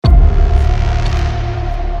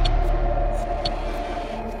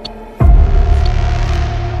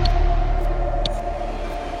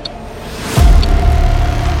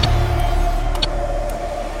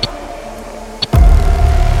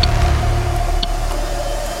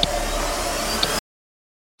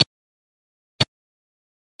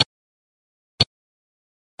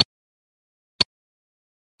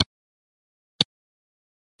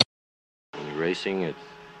racing, it's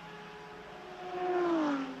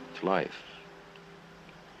life.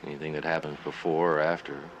 Anything that happens before or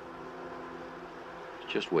after,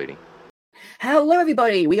 it's just waiting. Hello,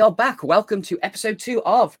 everybody. We are back. Welcome to episode 2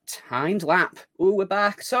 of Timed Lap. Oh, we're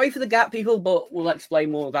back. Sorry for the gap, people, but we'll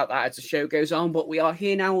explain more about that as the show goes on. But we are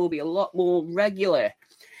here now. We'll be a lot more regular.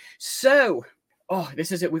 So,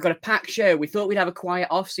 this is it. We've got a packed show. We thought we'd have a quiet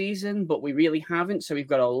off-season, but we really haven't. So we've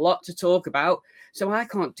got a lot to talk about. So I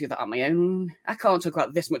can't do that on my own. I can't talk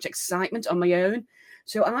about this much excitement on my own.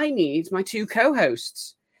 So I need my 2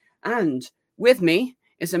 co-hosts. And with me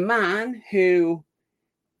is a man who,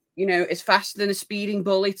 you know, is faster than a speeding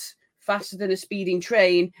bullet, faster than a speeding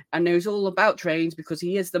train, and knows all about trains because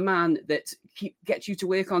he is the man that gets you to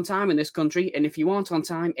work on time in this country. And if you aren't on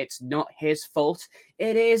time, it's not his fault.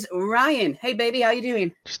 It is Ryan. Hey, baby, how you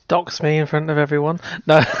doing? Just dox me in front of everyone.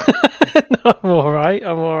 No, no, I'm all right.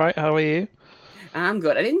 How are you? I'm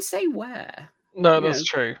good. I didn't say where. No, that's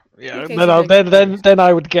true. Yeah, then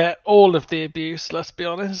I would get all of the abuse. Let's be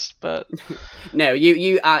honest. But no,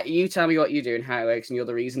 you tell me what you do and how it works, and you're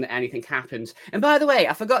the reason that anything happens. And by the way,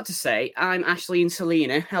 I forgot to say, I'm Ashley and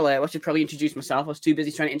Selena. Hello, I should probably introduce myself. I was too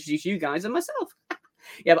busy trying to introduce you guys and myself.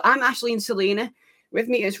 Yeah, but I'm Ashley and Selena. With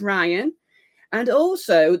me is Ryan, and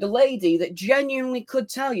also the lady that genuinely could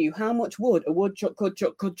tell you how much wood a woodchuck could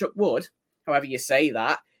chuck wood, however you say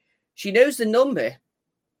that. She knows the number,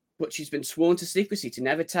 but she's been sworn to secrecy to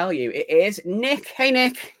never tell you. It is Nick. Hey,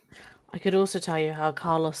 Nick. I could also tell you how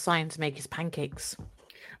Carlos Sainz makes his pancakes.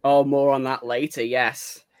 Oh, more on that later,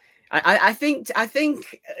 yes. I think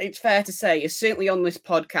it's fair to say, it's certainly on this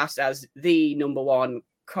podcast as the number one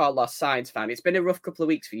Carlos Sainz fan. It's been a rough couple of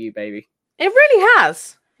weeks for you, baby. It really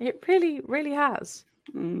has. It really, really has.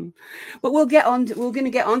 But we're going to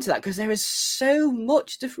get onto that because there is so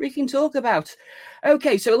much to freaking talk about.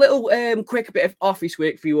 Okay, so a little quick bit of office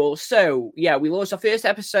work for you all. So, yeah, we launched our first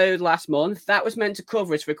episode last month. That was meant to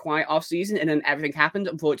cover us for a quiet off-season, and then everything happened.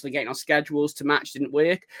 Unfortunately, getting our schedules to match didn't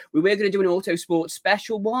work. We were going to do an Autosport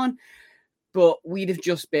special one, but we'd have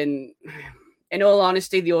just been... In all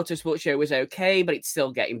honesty, the Autosport show was okay, but it's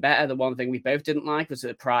still getting better. The one thing we both didn't like was that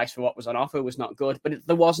the price for what was on offer was not good, but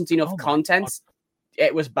there wasn't enough content. God.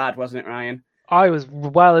 It was bad, wasn't it, Ryan? I was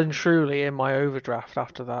well and truly in my overdraft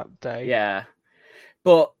after that day. Yeah.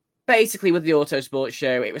 But basically with the Autosport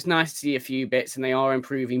show, it was nice to see a few bits and they are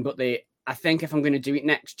improving, but I think if I'm going to do it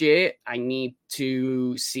next year, I need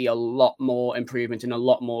to see a lot more improvement and a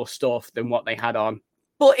lot more stuff than what they had on.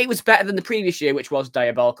 But it was better than the previous year, which was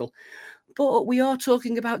diabolical. But we are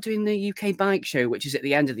talking about doing the UK bike show, which is at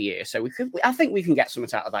the end of the year. So I think we can get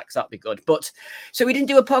something out of that because that'd be good. But so we didn't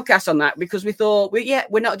do a podcast on that because we thought,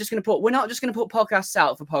 we're not just going to put podcasts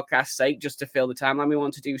out for podcast's sake, just to fill the timeline. We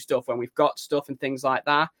want to do stuff when we've got stuff and things like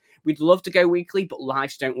that. We'd love to go weekly, but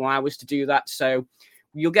lives don't allow us to do that. So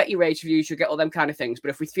you'll get your race reviews, you'll get all them kind of things.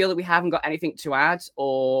 But if we feel that we haven't got anything to add,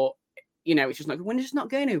 or it's just not, we're just not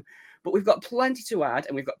going to. But we've got plenty to add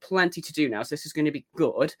and we've got plenty to do now. So this is going to be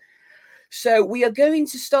good. So we are going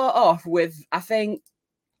to start off with, I think,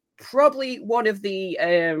 probably one of the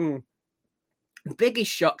biggest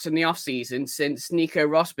shocks in the off-season since Nico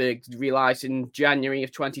Rosberg realised in January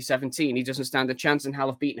of 2017 he doesn't stand a chance in hell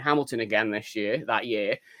of beating Hamilton again that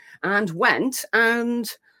year, and went, and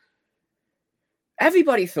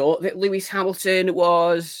everybody thought that Lewis Hamilton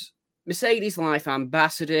was Mercedes Life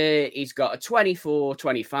Ambassador. He's got a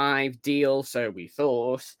 24-25 deal, so we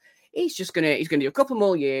thought. He's gonna do a couple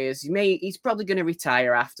more years. He's probably gonna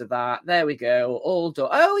retire after that. There we go. All done.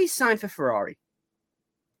 Oh, he's signed for Ferrari.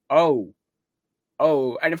 Oh,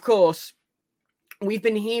 and of course, we've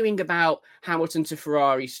been hearing about Hamilton to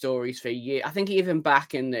Ferrari stories for years. I think even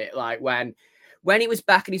back in when he was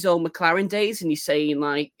back in his old McLaren days, and he's saying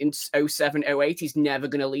like in 07, 08, he's never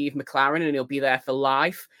gonna leave McLaren and he'll be there for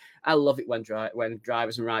life. I love it when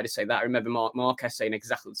drivers and riders say that. I remember Marc Marquez saying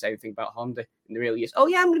exactly the same thing about Honda in the early years. Oh,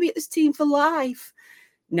 yeah, I'm going to be at this team for life.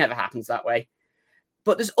 Never happens that way.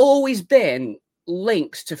 But there's always been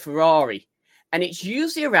links to Ferrari. And it's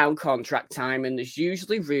usually around contract time, and there's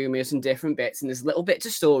usually rumours and different bits, and there's little bits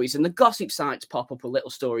of stories, and the gossip sites pop up with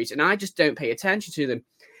little stories, and I just don't pay attention to them.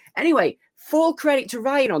 Anyway, full credit to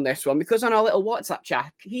Ryan on this one, because on our little WhatsApp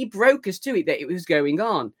chat, he broke us to it that it was going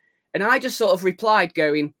on. And I just sort of replied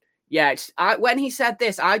going, yeah, when he said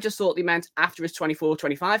this, I just thought he meant after his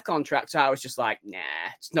 24-25 contract. So I was just like, nah,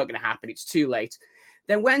 it's not going to happen. It's too late.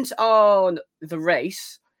 Then went on the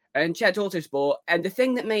race and checked Autosport. And the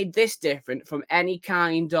thing that made this different from any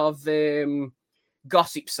kind of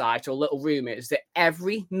gossip site or little rumor is that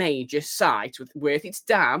every major site worth its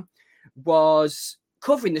damn was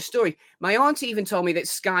covering the story. My aunt even told me that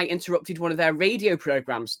Sky interrupted one of their radio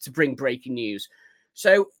programs to bring breaking news.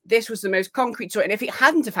 So this was the most concrete story. And if it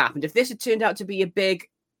hadn't have happened, if this had turned out to be a big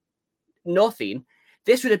nothing,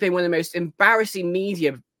 this would have been one of the most embarrassing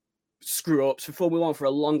media screw-ups for Formula One for a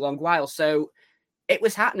long, long while. So it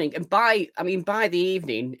was happening. And by the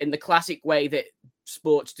evening, in the classic way that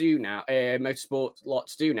sports do now, motorsport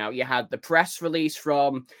lots do now, you had the press release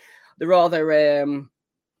from the rather,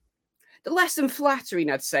 the less than flattering,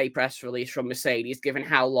 I'd say, press release from Mercedes, given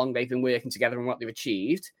how long they've been working together and what they've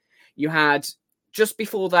achieved. You had, just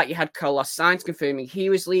before that, you had Carlos Sainz confirming he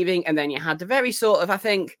was leaving. And then you had the very sort of, I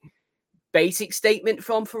think, basic statement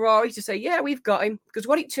from Ferrari to say, yeah, we've got him. Because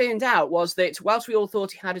what it turned out was that whilst we all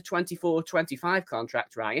thought he had a 24-25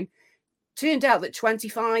 contract, Ryan, turned out that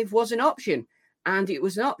 25 was an option. And it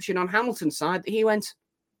was an option on Hamilton's side that he went,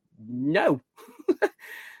 no.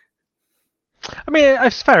 I mean,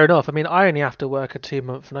 it's fair enough. I mean, I only have to work a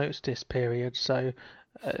 2-month notice period, so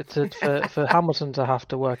for Hamilton to have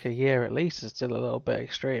to work a year at least is still a little bit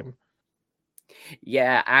extreme.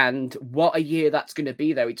 Yeah, and what a year that's going to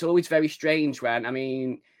be, though. It's always very strange when, I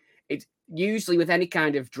mean, it's usually with any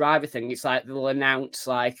kind of driver thing, it's like they'll announce,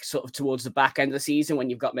 like, sort of towards the back end of the season when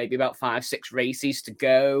you've got maybe about 5-6 races to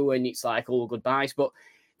go, and it's like all goodbyes. But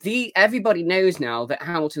everybody knows now that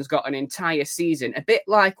Hamilton's got an entire season, a bit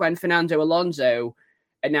like when Fernando Alonso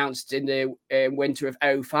announced in the winter of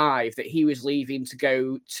 2005 that he was leaving to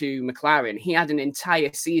go to McLaren. He had an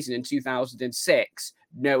entire season in 2006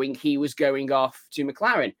 knowing he was going off to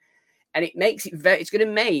McLaren. And it makes it it's going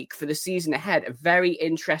to make for the season ahead a very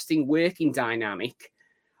interesting working dynamic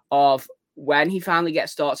of when he finally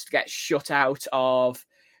starts to get shut out of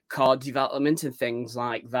car development and things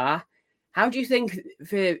like that. How do you think,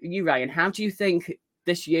 for you, Ryan, how do you think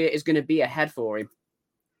this year is going to be ahead for him?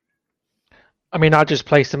 I mean, I'd just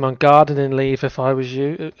place him on gardening leave if I was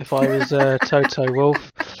you, if I was Toto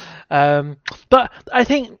Wolff. But I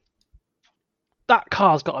think that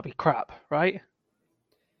car's got to be crap, right?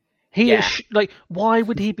 Why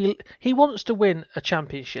would he be? He wants to win a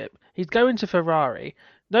championship. He's going to Ferrari.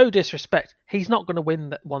 No disrespect, he's not going to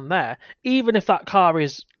win one there. Even if that car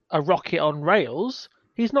is a rocket on rails,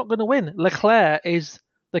 he's not going to win. Leclerc is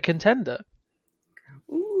the contender.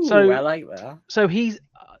 Ooh, so I like that. So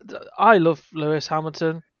I love Lewis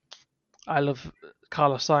Hamilton. I love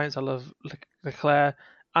Carlos Sainz. I love Leclerc,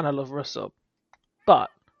 and I love Russell. But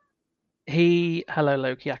hello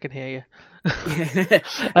Loki, I can hear you.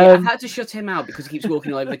 I've had to shut him out because he keeps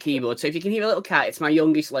walking all over the keyboard. So if you can hear a little cat, it's my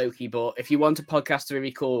youngest Loki. But if you want a podcast to be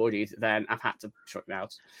recorded, then I've had to shut him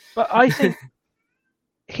out. But I think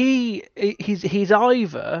he's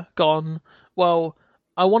either gone, well,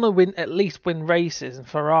 I want to at least win races, and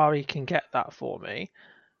Ferrari can get that for me,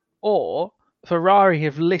 or Ferrari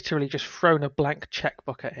have literally just thrown a blank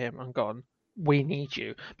checkbook at him and gone, we need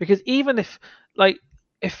you. Because even if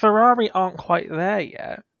Ferrari aren't quite there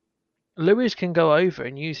yet, Lewis can go over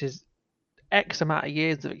and use his X amount of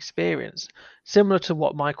years of experience, similar to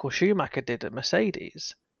what Michael Schumacher did at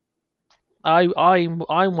Mercedes. I'm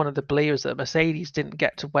one of the believers that Mercedes didn't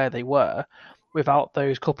get to where they were without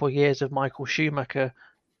those couple of years of Michael Schumacher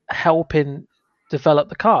helping develop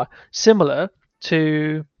the car, similar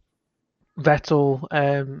to Vettel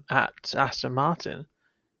at Aston Martin.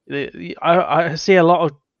 I see a lot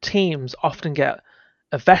of teams often get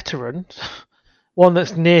a veteran, one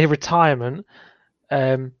that's near retirement,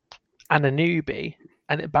 and a newbie,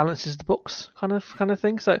 and it balances the books kind of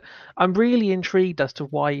thing. So I'm really intrigued as to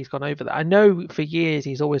why he's gone over that. I know for years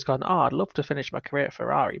he's always gone, I'd love to finish my career at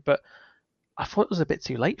Ferrari, but I thought it was a bit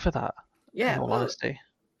too late for that. Yeah, in all honesty.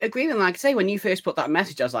 Agreement. Like I say, when you first put that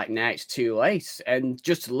message, I was like, nah, it's too late. And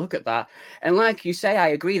just to look at that, and like you say, I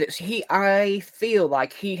agree that I feel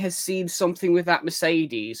like he has seen something with that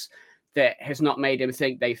Mercedes that has not made him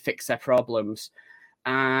think they fixed their problems.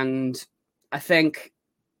 And I think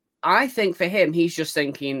for him, he's just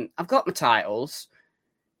thinking, I've got my titles.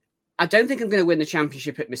 I don't think I'm going to win the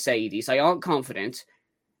championship at Mercedes. I aren't confident.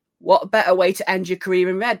 What better way to end your career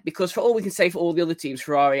in red? Because for all we can say for all the other teams,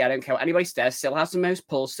 Ferrari, I don't care what anybody says, still has the most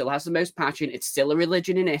pull, still has the most passion. It's still a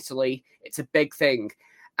religion in Italy. It's a big thing.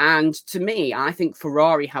 And to me, I think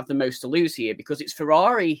Ferrari have the most to lose here, because it's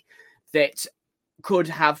Ferrari that could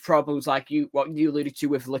have problems like what you alluded to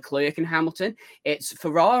with Leclerc and Hamilton. It's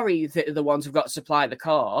Ferrari that are the ones who've got to supply the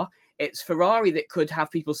car. It's Ferrari that could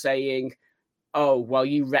have people saying, oh, well,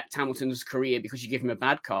 you wrecked Hamilton's career because you give him a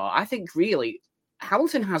bad car. I think really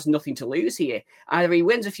Hamilton has nothing to lose here. Either he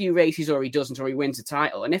wins a few races or he doesn't, or he wins a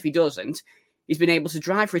title. And if he doesn't, he's been able to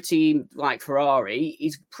drive for a team like Ferrari.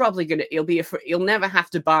 He's probably he'll never have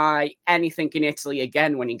to buy anything in Italy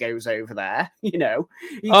again when he goes over there. You know,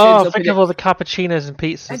 think of all the cappuccinos and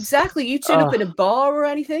pizzas. Exactly, you turn up in a bar or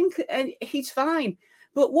anything, and he's fine.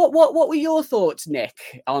 But what were your thoughts,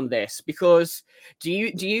 Nick, on this? Because do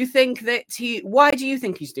you think that why do you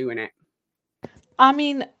think he's doing it? I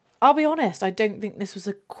mean, I'll be honest. I don't think this was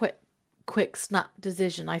a quick snap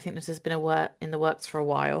decision. I think this has been in the works for a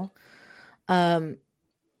while. I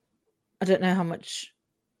don't know how much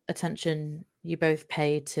attention you both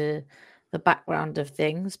pay to the background of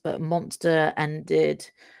things, but Monster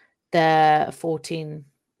ended their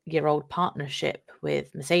 14-year-old partnership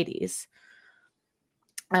with Mercedes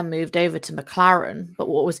and moved over to McLaren. But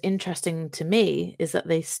what was interesting to me is that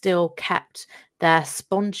they still kept their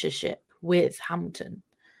sponsorship with Hamilton.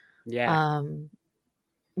 Yeah.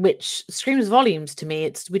 Which screams volumes to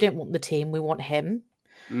me. We don't want the team, we want him.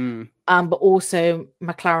 But also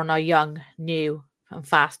McLaren are young, new, and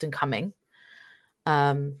fast and coming.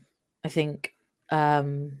 I think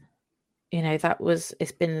it's been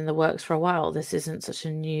in the works for a while. This isn't such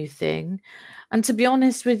a new thing. And to be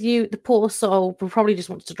honest with you, the poor soul probably just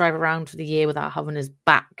wants to drive around for the year without having his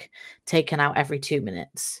back taken out every 2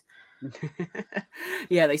 minutes.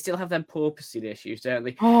 Yeah, they still have them porpoising issues, don't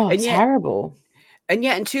they? Oh, and terrible.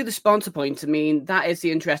 And to the sponsor point, I mean, that is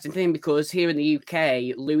the interesting thing, because here in the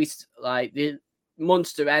UK, Lewis, like the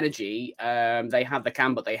Monster Energy, they have the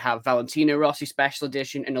can, but they have Valentino Rossi Special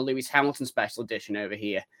Edition and a Lewis Hamilton Special Edition over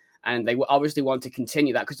here. And they obviously want to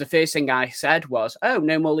continue that, because the first thing I said was, oh,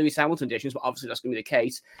 no more Lewis Hamilton editions, but obviously that's going to be the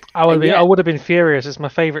case. I would have been furious. It's my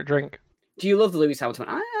favourite drink. Do you love the Lewis Hamilton?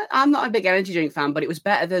 I'm not a big energy drink fan, but it was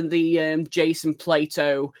better than the Jason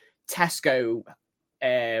Plato Tesco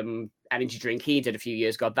energy drink he did a few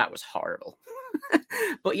years ago. That was horrible.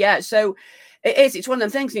 But yeah, so it's one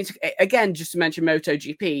of them things. It's, again, just to mention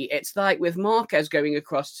MotoGP, it's like with Marquez going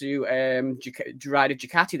across to ride a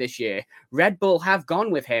Ducati this year, Red Bull have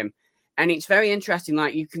gone with him. And it's very interesting,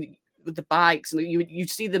 like you can, with the bikes, and you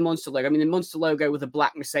see the Monster logo. I mean, the Monster logo with the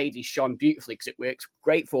black Mercedes shone beautifully because it works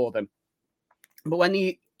great for them. But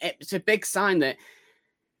it's a big sign that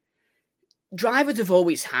drivers have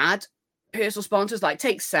always had personal sponsors. Like,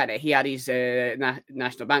 take Senna, he had his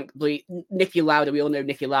National Bank. Niki Lauda, we all know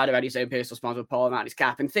Niki Lauda had his own personal sponsor, Paul out his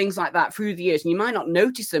cap, and things like that through the years. And you might not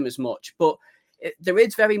notice them as much, but there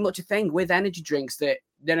is very much a thing with energy drinks that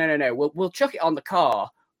no, we'll chuck it on the car,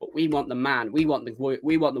 but we want the man, we want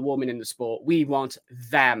the woman in the sport, we want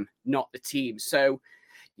them, not the team. So.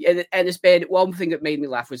 And there's been one thing that made me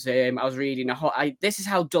laugh was I was reading this is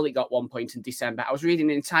how dull it got one point in December. I was reading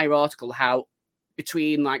an entire article how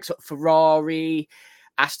between like sort of Ferrari,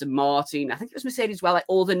 Aston Martin, I think it was Mercedes as well, like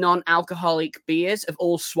all the non-alcoholic beers have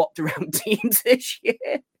all swapped around teams this year.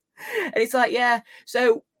 And it's like, yeah.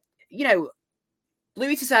 So,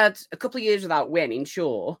 Lewis has had a couple of years without winning,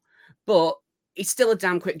 sure, but he's still a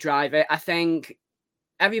damn quick driver. I think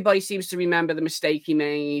everybody seems to remember the mistake he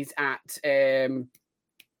made at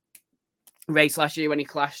race last year when he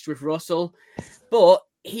clashed with Russell, but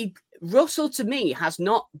Russell to me has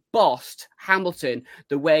not bossed Hamilton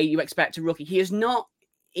the way you expect a rookie. He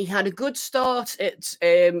had a good start at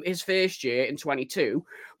his first year in 22,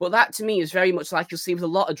 but that to me is very much like you'll see with a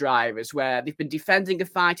lot of drivers where they've been defending a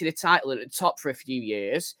fight in a title at the top for a few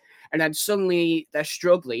years, and then suddenly they're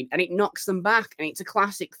struggling and it knocks them back. And it's a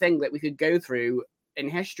classic thing that we could go through in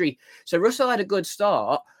history. So Russell had a good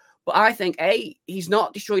start, but I think, he's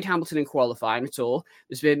not destroyed Hamilton in qualifying at all.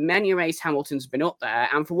 There's been many a race Hamilton's been up there.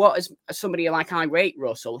 And for what is somebody like I rate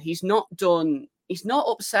Russell, he's not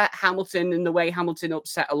upset Hamilton in the way Hamilton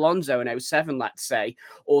upset Alonso in 07, let's say,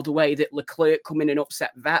 or the way that Leclerc come in and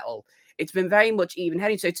upset Vettel. It's been very much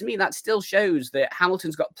even-headed. So to me, that still shows that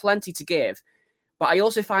Hamilton's got plenty to give. But I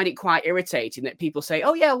also find it quite irritating that people say,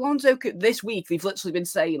 oh, yeah, Alonso this week, they've literally been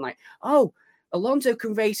saying like, oh, Alonso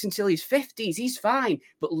can race until his 50s. He's fine.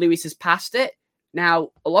 But Lewis has passed it.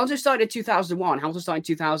 Now, Alonso started in 2001. Hamilton started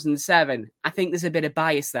in 2007. I think there's a bit of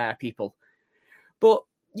bias there, people. But,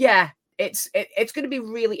 yeah, it's going to be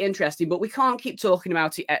really interesting. But we can't keep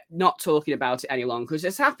not talking about it any longer. Because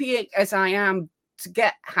as happy as I am to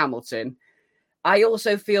get Hamilton, I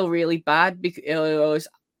also feel really bad because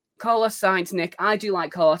Carlos Sainz, Nick, I do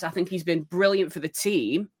like Carlos. I think he's been brilliant for the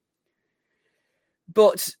team.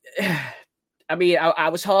 But... I mean, I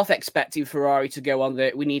was half expecting Ferrari to go on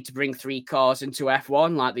we need to bring 3 cars into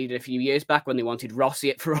F1 like they did a few years back when they wanted Rossi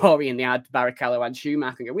at Ferrari and they had Barrichello and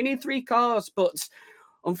Schumacher. We need 3 cars, but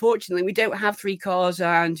unfortunately we don't have 3 cars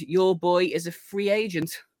and your boy is a free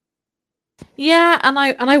agent. Yeah, and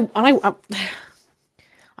I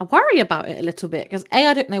I worry about it a little bit because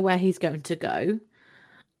I don't know where he's going to go.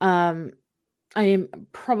 I am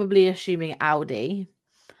probably assuming Audi.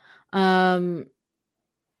 Also,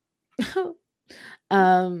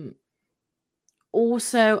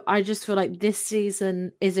 I just feel like this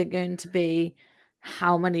season isn't going to be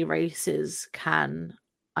how many races can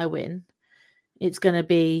I win. It's going to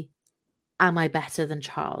be, am I better than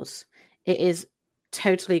Charles? It is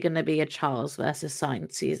totally going to be a Charles versus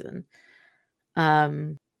Sainz season.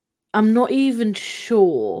 I'm not even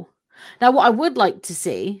sure. Now, what I would like to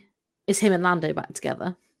see is him and Lando back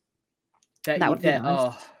together. That would be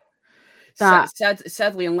nice.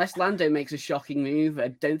 Sadly, unless Lando makes a shocking move, I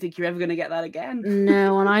don't think you're ever going to get that again.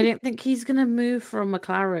 No, and I don't think he's going to move from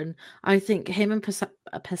McLaren. I think him and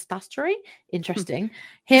Pistachiori, interesting.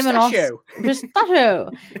 Him Pistachio. and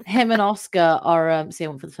Pistachio. Him and Oscar are. See, I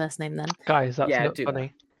went for the first name then. Guys, that's not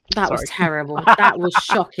funny. That was terrible. That was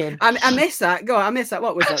shocking. I missed that. Go on, I missed that.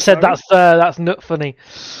 What was that? Said that's not funny.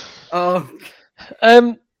 Oh.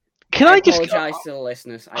 Can I just apologize to the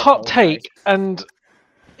listeners? Hot take, and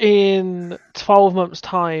in 12 months'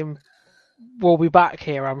 time, we'll be back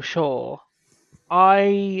here, I'm sure.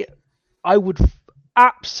 I would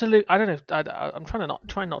absolutely. I don't know. I'm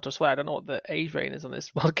trying not to swear. I don't know what the age rating is on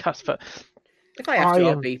this podcast, but if I have to,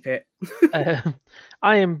 I'll beep it.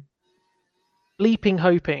 I am leaping,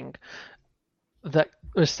 hoping that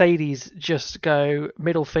Mercedes just go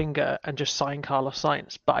middle finger and just sign Carlos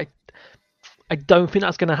Sainz, but I don't think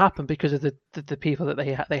that's going to happen because of the people that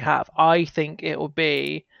they have. I think it will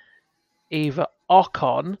be either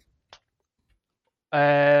Ocon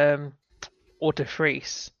or De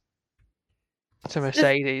Vries to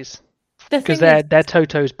Mercedes, because they're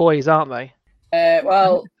Toto's boys, aren't they?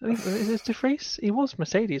 Well, is this De Vries? He was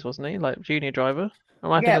Mercedes, wasn't he? Like junior driver.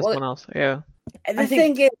 Or I think that's someone else. Yeah. The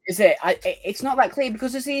thing is it's not that clear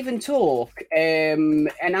because there's even talk, and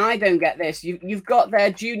I don't get this. You've got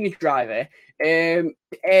their junior driver, Andrea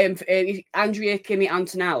Kimi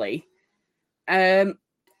Antonelli,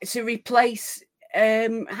 to replace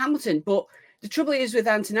Hamilton. But the trouble is with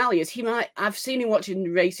Antonelli is I've seen him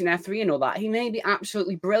watching racing F3 and all that. He may be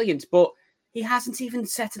absolutely brilliant, but he hasn't even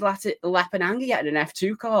settled at lap and anger yet in an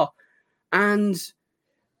F2 car. And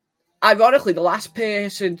ironically, the last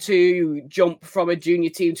person to jump from a junior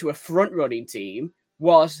team to a front-running team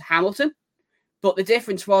was Hamilton. But the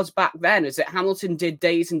difference was back then is that Hamilton did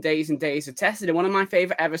days and days and days of testing. And one of my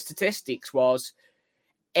favorite ever statistics was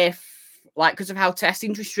because of how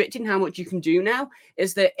testing's restricting how much you can do now,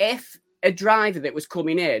 is that if a driver that was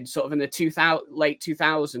coming in sort of in the late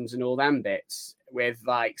 2000s and all them bits with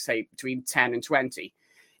say between 10 and 20,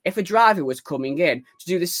 if a driver was coming in to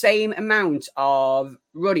do the same amount of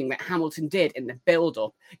running that Hamilton did in the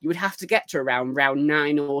build-up, you would have to get to around round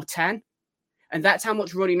 9 or 10. And that's how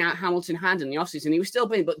much running out Hamilton had in the offseason. He was still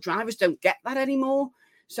winning, but drivers don't get that anymore.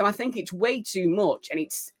 So I think it's way too much. And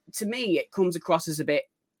to me, it comes across as a bit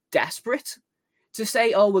desperate to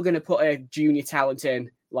say, oh, we're going to put a junior talent in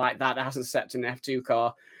like that hasn't stepped in an F2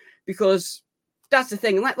 car. Because that's the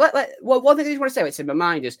thing. Well, one thing I just want to say, it's in my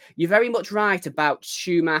mind is you're very much right about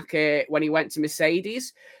Schumacher when he went to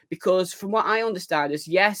Mercedes, because from what I understand is,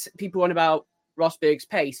 yes, people want about Rosberg's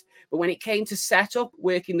pace, but when it came to setup,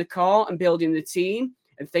 working the car and building the team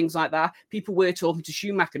and things like that, people were talking to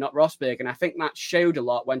Schumacher, not Rosberg. And I think that showed a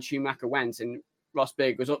lot when Schumacher went and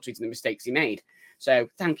Rosberg was up to the mistakes he made. So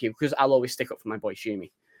thank you, because I'll always stick up for my boy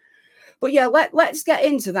Schumi. But yeah, let's get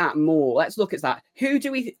into that more. Let's look at that. Who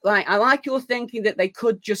do we like? I like your thinking that they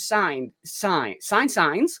could just sign signs. Sign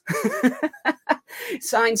signs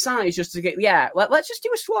just to get, let's just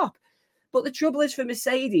do a swap. But the trouble is for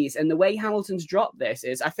Mercedes and the way Hamilton's dropped this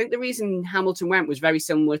is, I think the reason Hamilton went was very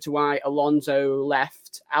similar to why Alonso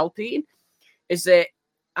left Alpine, is that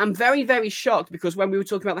I'm very, very shocked because when we were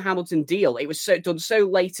talking about the Hamilton deal, it was done so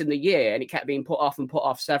late in the year and it kept being put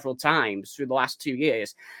off several times through the last 2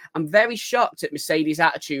 years. I'm very shocked at Mercedes'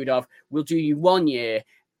 attitude of, we'll do you 1 year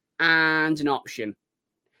and an option.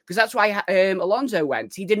 Because that's why Alonso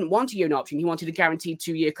went. He didn't want a year option. He wanted a guaranteed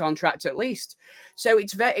 2-year contract at least. So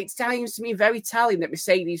it seems to me very telling that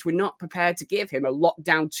Mercedes were not prepared to give him a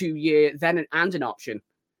lockdown 2-year then and an option.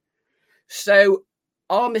 So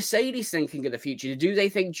are Mercedes thinking of the future? Do they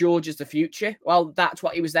think George is the future? Well, that's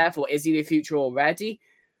what he was there for. Is he the future already?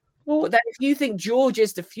 Well, but then if you think George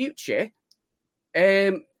is the future,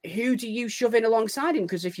 who do you shove in alongside him?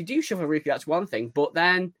 Because if you do shove a rookie, that's one thing. But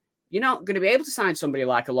then you're not going to be able to sign somebody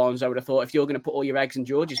like Alonso, I would have thought, if you're going to put all your eggs in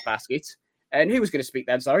George's basket. And who was going to speak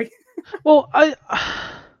then? Sorry. Well,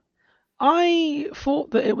 I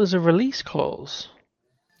thought that it was a release clause.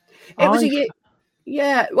 It was a year.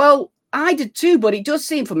 Yeah, well, I did too, but it does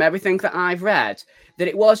seem from everything that I've read that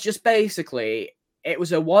it was just basically it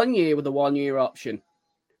was a 1 year with a 1 year option,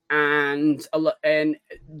 and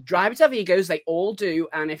drivers have egos, they all do,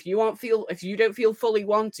 and if you don't feel fully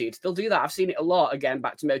wanted, they'll do that. I've seen it a lot. Again,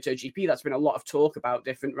 back to MotoGP, that's been a lot of talk about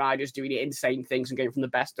different riders doing insane things and going from the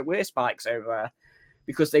best to worst bikes over there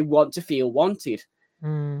because they want to feel wanted.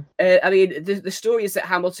 I mean, the story is that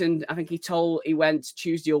Hamilton, I think he went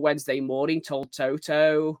Tuesday or Wednesday morning, told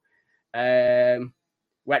Toto,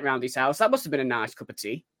 went round his house. That must have been a nice cup of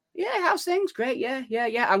tea. Yeah, how's things? Great. Yeah.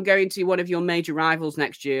 I'm going to one of your major rivals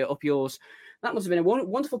next year, up yours. That must have been a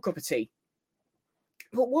wonderful cup of tea.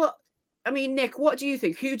 But Nick, what do you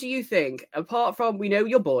think? Who do you think, apart from, we know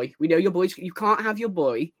your boy, you can't have your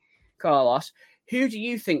boy, Carlos. Who do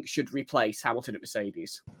you think should replace Hamilton at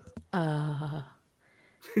Mercedes?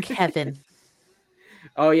 Kevin.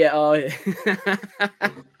 Oh yeah.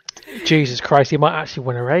 Jesus Christ, he might actually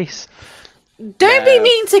win a race. Don't be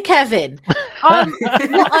mean to Kevin.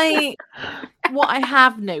 What I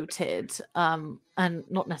have noted, and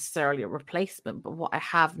not necessarily a replacement, but what I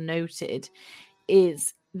have noted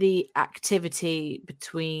is the activity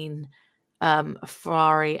between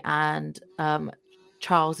Ferrari and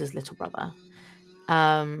Charles's little brother.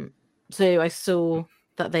 So I saw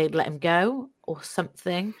that they'd let him go or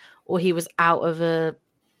something, or he was out of a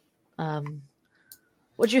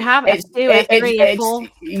what do you have? It's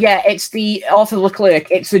F4? Yeah, it's the Arthur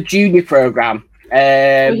Leclerc. It's a junior program.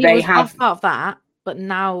 They have part of that, but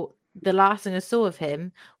now the last thing I saw of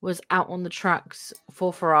him was out on the tracks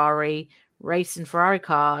for Ferrari, racing Ferrari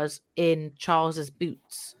cars in Charles's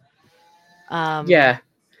boots. Yeah,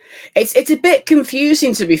 it's a bit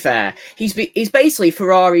confusing, to be fair. He's basically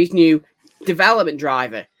Ferrari's new development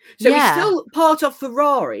driver, so he's still part of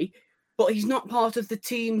Ferrari, but he's not part of the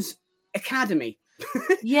team's academy.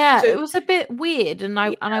 Yeah, so, it was a bit weird, and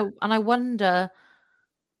I wonder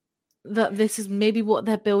that this is maybe what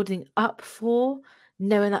they're building up for,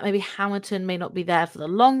 knowing that maybe Hamilton may not be there for the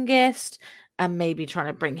longest, and maybe trying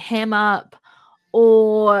to bring him up,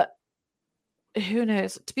 or who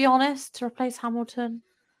knows? To be honest, to replace Hamilton,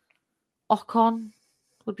 Ocon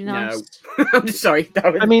would be nice. No, I'm sorry.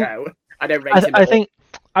 No. I don't rate him. I think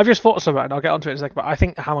I've just thought something, and I'll get onto it in a second. But I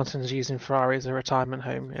think Hamilton's using Ferrari as a retirement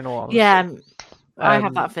home. In all honesty. Yeah. I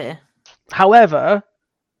have that fear. However,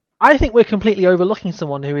 I think we're completely overlooking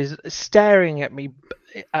someone who is staring at me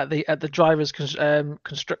at the drivers,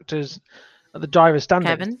 constructors, at the drivers standing.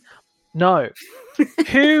 Kevin? No.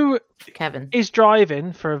 Who Kevin is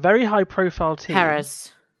driving for a very high profile team?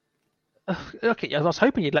 Perez. Okay, I was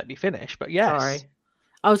hoping you'd let me finish, but yes. Sorry.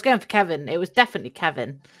 I was going for Kevin. It was definitely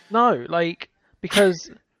Kevin. No,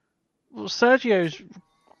 because Sergio's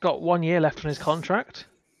got 1 year left on his contract.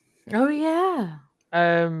 Oh yeah.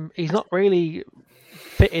 He's not really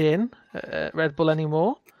fitted in at Red Bull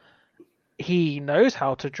anymore. He knows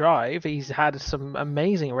how to drive. He's had some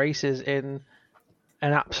amazing races in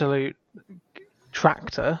an absolute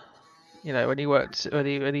tractor. You know, when he was at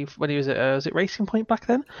was it Racing Point back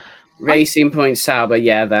then? Racing Point, Sauber,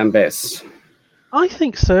 yeah, them bits. I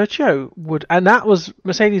think Sergio would, and that was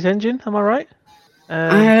Mercedes engine. Am I right?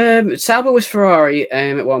 Sauber was Ferrari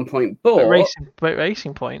at one point, but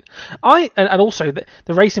Racing Point. And also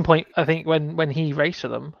the Racing Point. I think when he raced for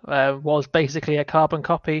them was basically a carbon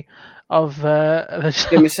copy of the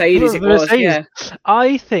Mercedes. It was, yeah.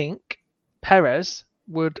 I think Perez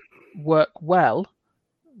would work well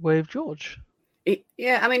with George.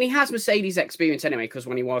 Yeah, I mean, he has Mercedes experience anyway, because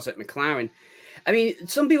when he was at McLaren. I mean,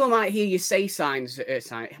 some people might hear you say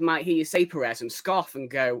might hear you say Perez and scoff and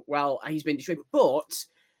go, well, he's been destroyed. But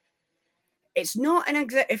it's not an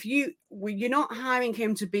you're not hiring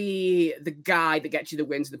him to be the guy that gets you the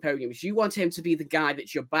wins and the podiums. You want him to be the guy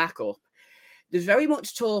that's your backup. There's very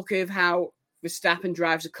much talk of how Verstappen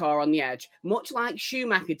drives a car on the edge, much like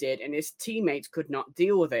Schumacher did, and his teammates could not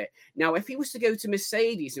deal with it. Now, if he was to go to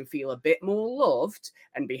Mercedes and feel a bit more loved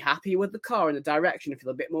and be happy with the car and the direction and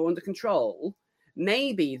feel a bit more under control,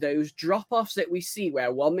 maybe those drop-offs that we see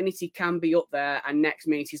where 1 minute he can be up there and next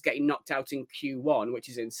minute he's getting knocked out in Q1, which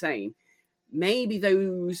is insane, maybe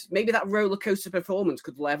that roller coaster performance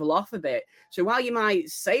could level off a bit. So while you might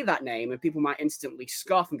say that name and people might instantly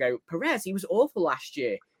scoff and go, Perez, he was awful last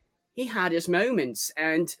year. He had his moments,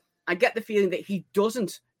 and I get the feeling that he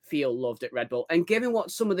doesn't feel loved at Red Bull. And given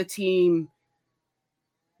what some of the team,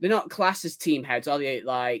 they're not classed as team heads, are they?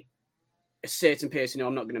 Like a certain person who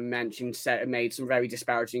I'm not going to mention made some very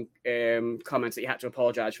disparaging comments that he had to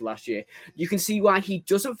apologize for last year. You can see why he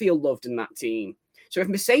doesn't feel loved in that team. So if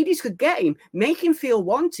Mercedes could get him, make him feel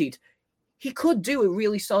wanted, he could do a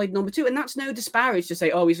really solid number two. And that's no disparage to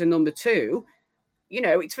say, oh, he's a number two.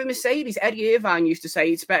 it's for Mercedes. Eddie Irvine used to say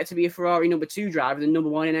it's better to be a Ferrari number 2 driver than number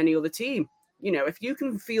 1 in any other team. If you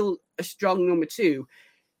can feel a strong number 2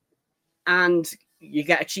 and you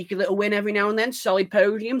get a cheeky little win every now and then, solid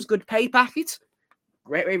podiums, good pay packet,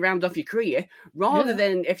 great way to round off your career, rather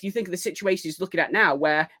than if you think of the situation he's looking at now,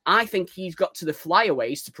 where I think he's got to the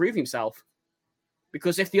flyaways to prove himself.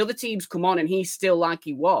 Because if the other teams come on and he's still like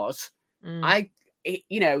he was,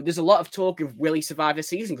 there's a lot of talk of will he survive the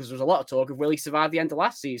season, because there's a lot of talk of will he survive the end of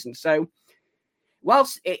last season. So,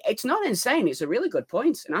 whilst it's not insane, it's a really good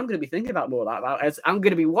point, and I'm going to be thinking about more of that. As I'm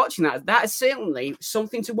going to be watching that. That is certainly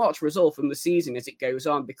something to watch result from the season as it goes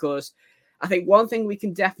on, because I think one thing we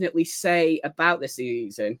can definitely say about this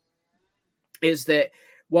season is that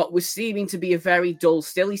what was seeming to be a very dull,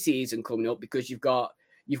 stilly season coming up, because you've got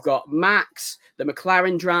Max, the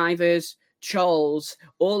McLaren drivers, Charles,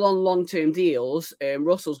 all on long-term deals.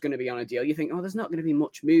 Russell's going to be on a deal. You think, there's not going to be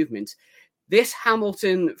much movement. This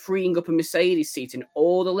Hamilton freeing up a Mercedes seat and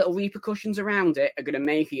all the little repercussions around it are going to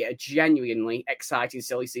make it a genuinely exciting,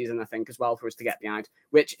 silly season, I think, as well, for us to get behind,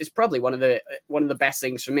 which is probably one of the best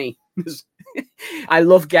things for me. I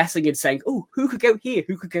love guessing and saying, who could go here?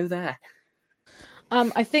 Who could go there?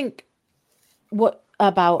 I think what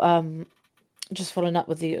about just following up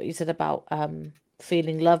with you said about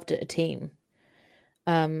feeling loved at a team.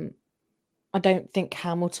 I don't think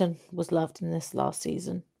Hamilton was loved in this last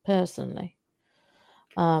season, personally.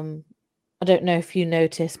 I don't know if you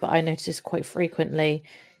noticed, but I noticed quite frequently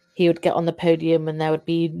he would get on the podium and there would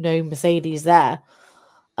be no Mercedes there.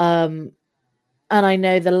 And I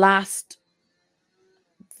know the last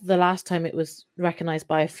time it was recognized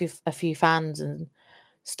by a few fans and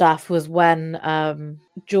stuff was when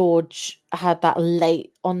George had that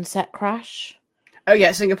late onset crash. Oh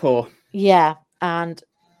yeah, Singapore. Yeah, and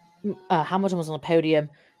Hamilton was on the podium.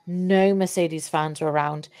 No Mercedes fans were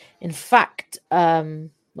around. In fact,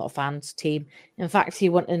 not fans, team. In fact, he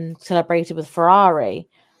went and celebrated with Ferrari,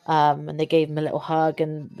 and they gave him a little hug,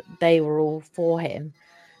 and they were all for him.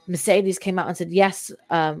 Mercedes came out and said, yes,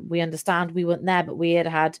 we understand we weren't there, but we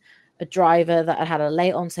had a driver that had a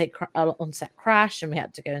late onset crash, and we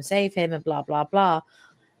had to go and save him, and blah, blah, blah.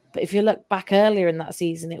 But if you look back earlier in that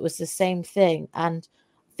season, it was the same thing. And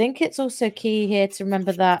I think it's also key here to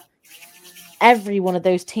remember that every one of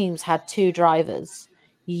those teams had 2 drivers.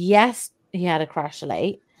 Yes, he had a crash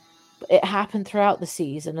late, but it happened throughout the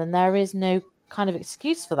season, and there is no kind of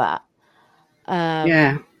excuse for that.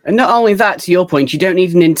 Yeah. And not only that, to your point, you don't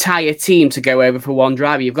need an entire team to go over for one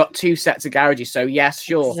driver. You've got 2 sets of garages, so yes,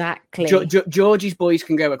 sure. Exactly. Georgie's boys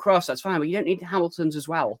can go across, that's fine, but you don't need Hamilton's as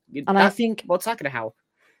well. I think what's that going to help?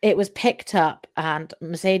 It was picked up, and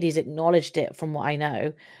Mercedes acknowledged it from what I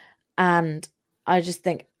know. And I just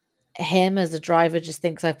think him as a driver just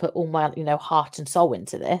thinks I've put all my, heart and soul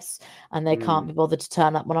into this, and they can't be bothered to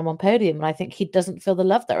turn up when I'm on podium. And I think he doesn't feel the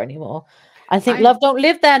love there anymore. I think love don't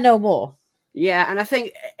live there no more. Yeah, and I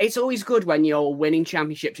think it's always good when you're winning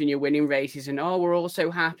championships and you're winning races and, we're all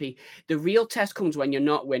so happy. The real test comes when you're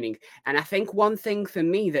not winning. And I think one thing for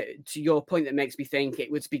me that, to your point, that makes me think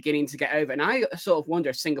it was beginning to get over, and I sort of wonder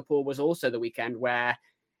if Singapore was also the weekend where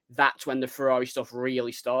that's when the Ferrari stuff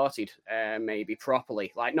really started, maybe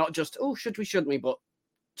properly. Like, not just, should we, shouldn't we, but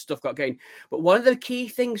stuff got going. But one of the key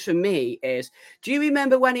things for me is, do you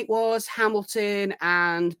remember when it was Hamilton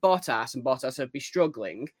and Bottas would be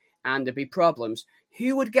struggling and there'd be problems?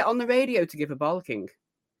 Who would get on the radio to give a bollocking?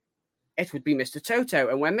 It would be Mr. Toto.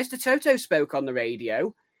 And when Mr. Toto spoke on the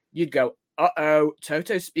radio, you'd go,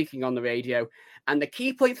 Toto's speaking on the radio. And the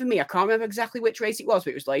key point for me, I can't remember exactly which race it was,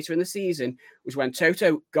 but it was later in the season, was when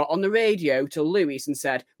Toto got on the radio to Lewis and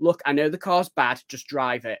said, look, I know the car's bad, just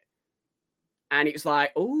drive it. And it was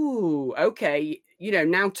like, okay.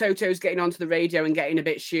 Now Toto's getting onto the radio and getting a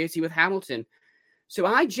bit shirty with Hamilton. So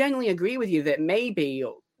I generally agree with you that maybe,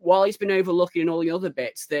 while he's been overlooking all the other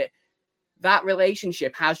bits, that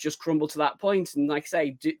relationship has just crumbled to that point. And like I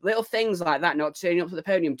say, little things like that, not turning up to the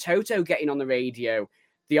podium, Toto getting on the radio,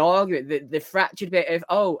 the argument, the fractured bit of,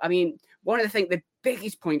 one of the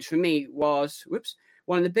biggest points for me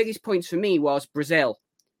was Brazil.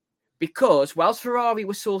 Because whilst Ferrari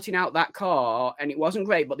was sorting out that car and it wasn't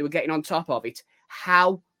great, but they were getting on top of it,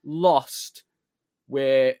 how lost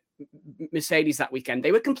were Mercedes that weekend?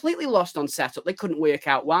 They were completely lost on setup. They couldn't work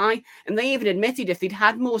out why. And they even admitted if they'd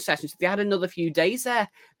had more sessions, if they had another few days there,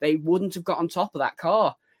 they wouldn't have got on top of that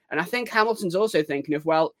car. And I think Hamilton's also thinking of,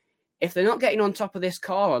 well, if they're not getting on top of this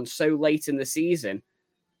car on so late in the season,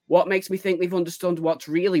 what makes me think they've understood what's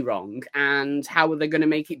really wrong and how are they going to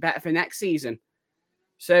make it better for next season?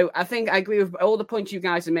 So I think I agree with all the points you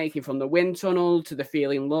guys are making, from the wind tunnel to the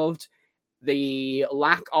feeling loved. the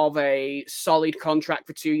lack of a solid contract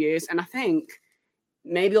for 2 years. And I think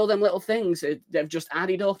maybe all them little things they've just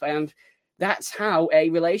added up. And that's how a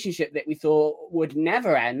relationship that we thought would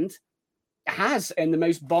never end has in the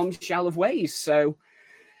most bombshell of ways. So,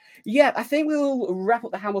 yeah, I think we'll wrap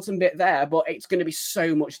up the Hamilton bit there, but it's going to be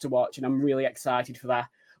so much to watch, and I'm really excited for that.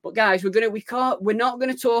 But guys, we're not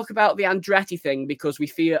going to talk about the Andretti thing because I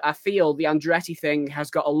feel the Andretti thing has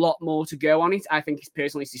got a lot more to go on it. I think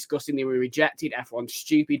personally it's disgusting they were rejected. Everyone's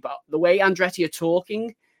stupid, but the way Andretti are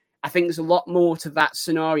talking, I think there's a lot more to that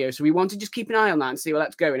scenario. So we want to just keep an eye on that and see where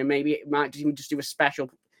that's going, and maybe it might just do a special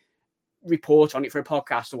report on it for a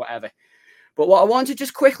podcast or whatever. But what I want to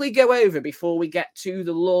just quickly go over before we get to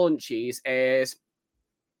the launches is,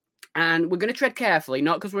 and we're going to tread carefully,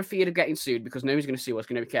 not because we're afraid of getting sued, because nobody's going to sue us,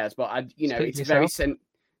 nobody cares. But it's very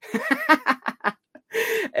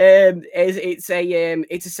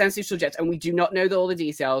it's a sensitive subject, and we do not know all the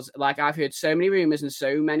details. Like, I've heard so many rumors and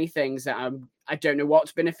so many things that I don't know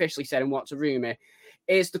what's been officially said and what's a rumor.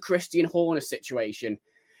 Is the Christian Horner situation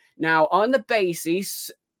now on the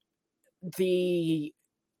basis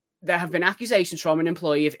there have been accusations from an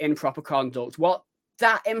employee of improper conduct. What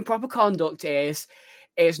that improper conduct is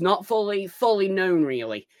not fully known,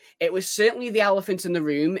 really. It was certainly the elephant in the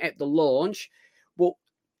room at the launch. But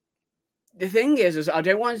the thing is I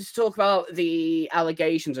don't want to talk about the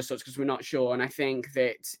allegations as such because we're not sure. And I think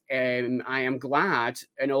that I am glad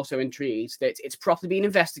and also intrigued that it's properly been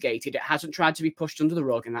investigated. It hasn't tried to be pushed under the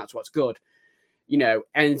rug, and that's what's good. But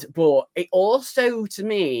it also, to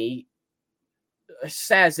me,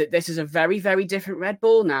 says that this is a very, very different Red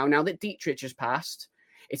Bull now that Dietrich has passed.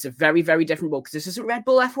 It's a very, very different Bull because this isn't Red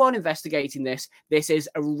Bull F1 investigating this. This is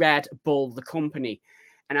a Red Bull, the company.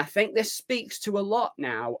 And I think this speaks to a lot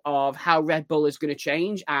now of how Red Bull is going to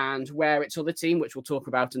change and where its other team, which we'll talk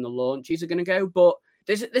about in the launches, are going to go. But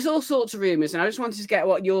there's all sorts of rumors, and I just wanted to get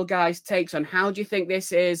what your guys' takes on. How do you think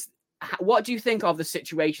this is? What do you think of the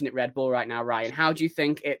situation at Red Bull right now, Ryan? How do you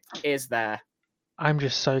think it is there? I'm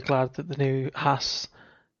just so glad that the new Haas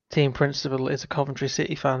team principal is a Coventry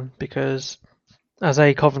City fan, because as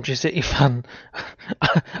a Coventry City fan,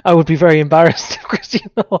 I would be very embarrassed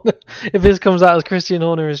if this comes out as Christian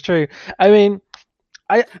Horner is true. I mean,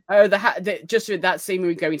 just with that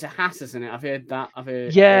seemingly going to Haas, isn't it? I've heard that.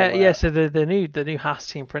 Yeah. So the new Haas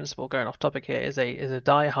team principal, going off topic here, is a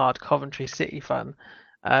diehard Coventry City fan.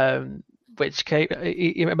 Which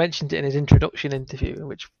he mentioned it in his introduction interview,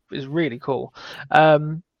 which is really cool.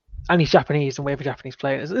 And he's Japanese, and we have a Japanese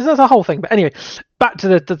player. There's a whole thing. But anyway, back to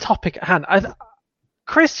the topic at hand.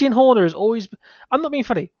 Christian Horner has always... I'm not being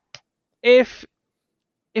funny. If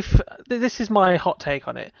this is my hot take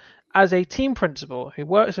on it, as a team principal who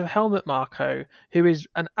works with Helmut Marko, who is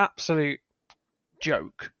an absolute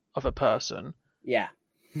joke of a person. Yeah.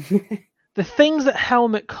 The things that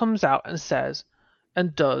Helmut comes out and says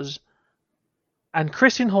and does, and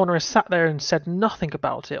Christian Horner has sat there and said nothing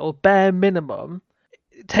about it, or bare minimum,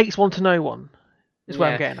 it takes one to know one, is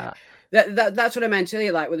where I'm getting at. That's what I meant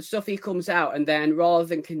earlier. Like, with the stuff he comes out, and then rather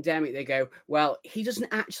than condemn it, they go, well, he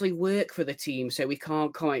doesn't actually work for the team, so we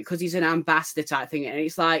can't comment because he's an ambassador type thing. And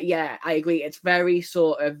it's like, yeah, I agree. It's very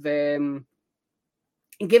sort of, given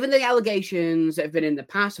the allegations that have been in the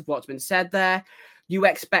past of what's been said there, you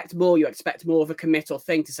expect more. You expect more of a committal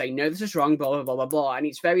thing to say, no, this is wrong, blah, blah, blah, blah, blah. And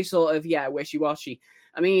it's very sort of, wishy-washy.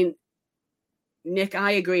 I mean, Nick,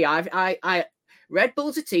 I agree. Red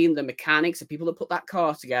Bull's a team, the mechanics, the people that put that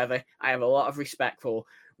car together, I have a lot of respect for.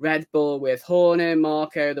 Red Bull with Horner,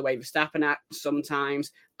 Marko, the way Verstappen acts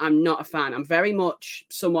sometimes, I'm not a fan. I'm very much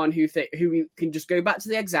someone who can just go back to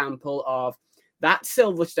the example of that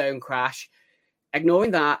Silverstone crash,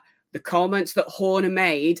 ignoring that, the comments that Horner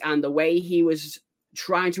made and the way he was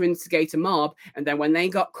trying to instigate a mob, and then when they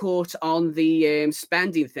got caught on the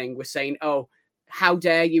spending thing, was saying, oh, how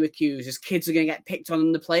dare you accuse us? Kids are going to get picked on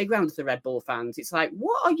in the playground with the Red Bull fans. It's like,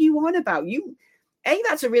 what are you on about? A,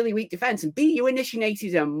 that's a really weak defense, and B, you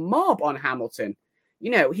initiated a mob on Hamilton.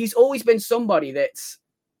 He's always been somebody that's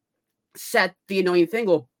said the annoying thing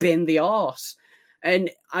or been the arse. And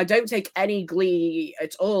I don't take any glee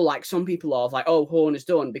at all, like some people are, like, oh, Horner's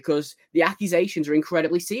done, because the accusations are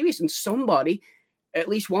incredibly serious, and somebody, at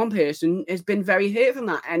least one person, has been very hurt from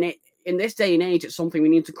that. And in this day and age, it's something we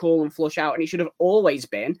need to call and flush out, and it should have always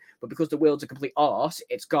been, but because the world's a complete arse,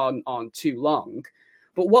 it's gone on too long.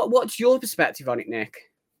 But what's your perspective on it,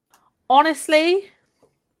 Nick? Honestly,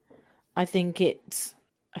 I think it's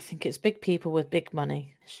big people with big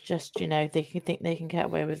money. It's just, they think they can get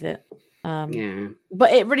away with it.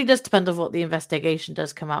 But it really does depend on what the investigation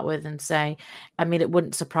does come out with and say. I mean, it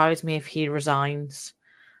wouldn't surprise me if he resigns.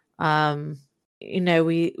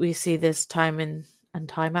 we see this time in and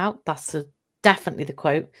time out. That's definitely the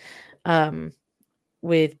quote.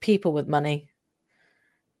 With people with money,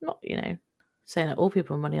 not saying that all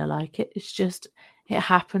people with money are like it. It's just it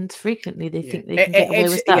happens frequently. They think they can get away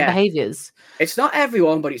with certain behaviors. It's not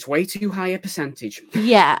everyone, but it's way too high a percentage.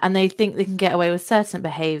 Yeah, and they think they can get away with certain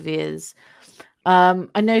behaviors.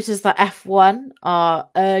 I noticed that F1 are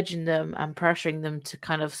urging them and pressuring them to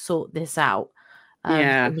kind of sort this out.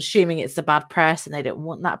 I'm assuming it's the bad press and they don't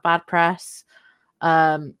want that bad press.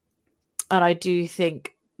 And I do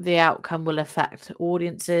think the outcome will affect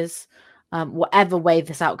audiences, whatever way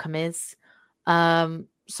this outcome is.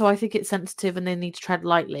 So I think it's sensitive and they need to tread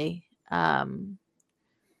lightly.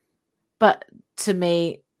 But to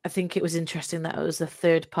me, I think it was interesting that it was a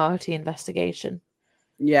third-party investigation.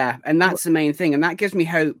 Yeah, and that's the main thing. And that gives me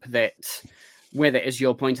hope that with it, as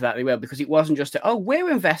your point of that, they will, because it wasn't just,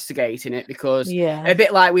 we're investigating it, because a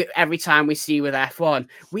bit like every time we see with F1,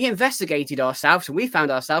 we investigated ourselves and we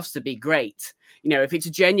found ourselves to be great. If it's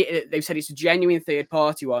they've said it's a genuine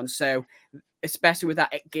third-party one. So especially with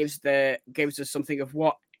that, it gives us something of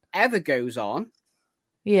whatever goes on.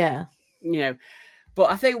 Yeah. But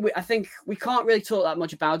I think we can't really talk that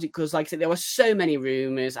much about it because, like I said, there were so many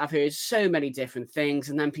rumors. I've heard so many different things,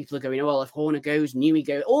 and then people are going, "Well, if Horner goes, Newey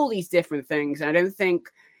goes," all these different things. And I don't think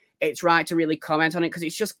it's right to really comment on it because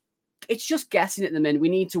it's just guessing at the minute. We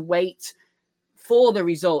need to wait for the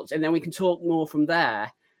results, and then we can talk more from there.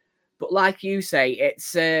 But like you say,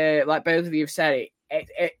 it's like both of you have said,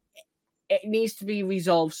 it needs to be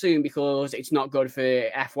resolved soon because it's not good for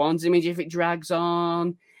F1's image if it drags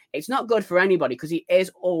on. It's not good for anybody because he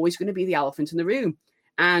is always going to be the elephant in the room.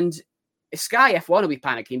 And Sky F1 will be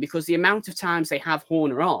panicking because the amount of times they have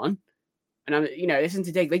Horner on, and this isn't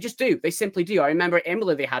a dig, they just do. They simply do. I remember at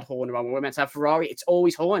Imola they had Horner on when we were meant to have Ferrari. It's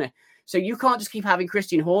always Horner. So you can't just keep having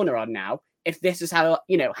Christian Horner on now if this is how,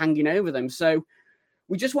 hanging over them. So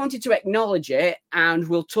we just wanted to acknowledge it, and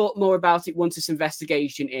we'll talk more about it once this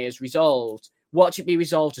investigation is resolved. Watch it be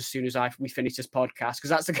resolved as soon as we finish this podcast, because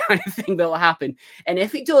that's the kind of thing that will happen. And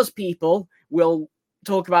if it does, people will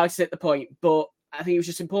talk about it at the point. But I think it was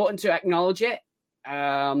just important to acknowledge it.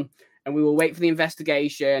 And we will wait for the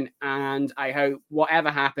investigation. And I hope whatever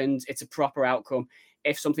happens, it's a proper outcome.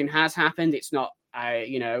 If something has happened, it's not,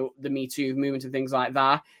 the Me Too movement and things like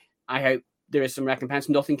that. I hope there is some recompense.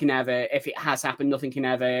 If it has happened, nothing can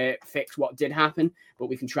ever fix what did happen. But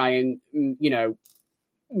we can try and,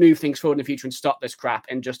 move things forward in the future and stop this crap.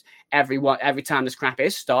 And just every time this crap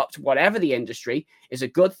is stopped, whatever the industry, is a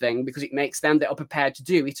good thing because it makes them that are prepared to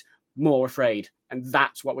do it more afraid. And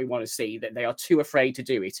that's what we want to see, that they are too afraid to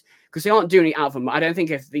do it because they aren't doing it out of I don't think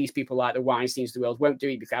if these people like the Weinsteins of the world won't do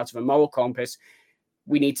it because out of a moral compass,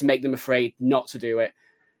 we need to make them afraid not to do it.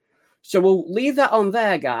 So we'll leave that on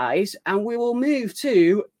there, guys, and we will move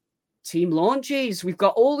to team launches. We've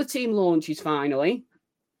got all the team launches finally.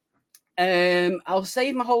 I'll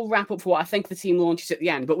save my whole wrap up for what I think the team launches at the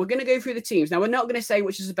end, but we're going to go through the teams. Now, we're not going to say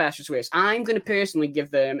which is the best or worst. I'm going to personally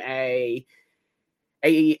give them a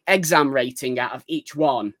exam rating out of each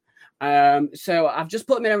one. So I've just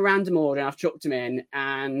put them in a random order and I've chucked them in,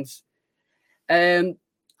 and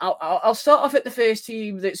I'll start off at the first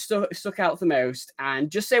team that stuck out the most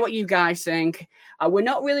and just say what you guys think. We're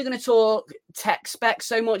not really going to talk tech specs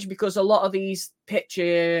so much because a lot of these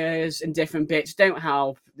pictures and different bits don't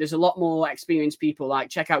help. There's a lot more experienced people, like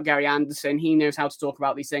check out Gary Anderson. He knows how to talk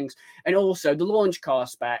about these things. And also the launch car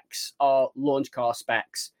specs are launch car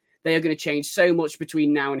specs. They are going to change so much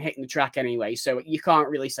between now and hitting the track anyway. So you can't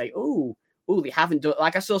really say, oh, they haven't done,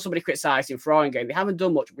 like I saw somebody criticizing Ferrari game. They haven't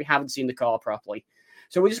done much. We haven't seen the car properly.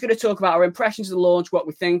 So we're just going to talk about our impressions of the launch, what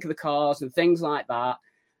we think of the cars and things like that.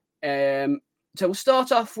 So we'll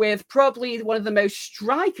start off with probably one of the most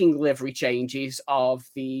striking livery changes of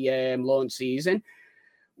the launch season,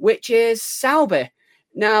 which is Sauber.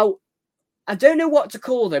 Now, I don't know what to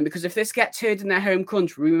call them because if this gets heard in their home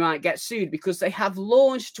country, we might get sued because they have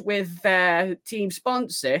launched with their team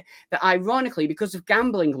sponsor that ironically, because of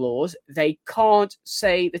gambling laws, they can't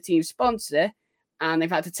say the team sponsor. And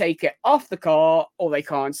they've had to take it off the car, or they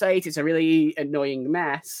can't say it. It's a really annoying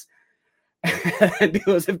mess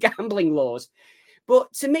because of gambling laws.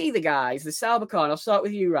 But to me, the Sauber car, and I'll start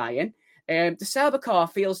with you, Ryan. The Sauber car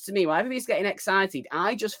feels to me, while everybody's getting excited,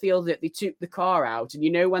 I just feel that they took the car out.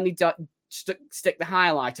 And when they stick the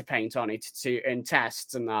highlighter paint on it in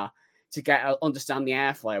tests and that to understand the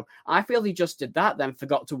airflow, I feel they just did that, then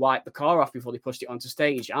forgot to wipe the car off before they pushed it onto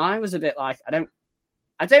stage. I was a bit like, I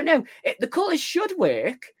don't know. The colours should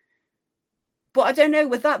work, but I don't know.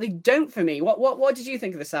 With that, they don't for me. What did you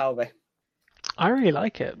think of the Sauber? I really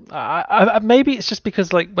like it. Maybe it's just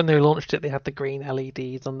because like when they launched it, they had the green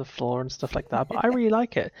LEDs on the floor and stuff like that. But I really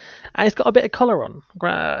like it, and it's got a bit of color on.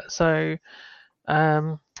 So,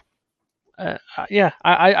 yeah,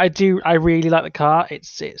 I do. I really like the car.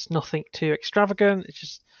 It's nothing too extravagant. It's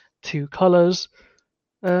just two colors.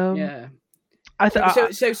 Yeah.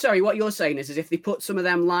 So sorry, what you're saying is if they put some of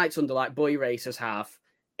them lights under like boy racers have,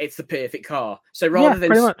 it's the perfect car. So rather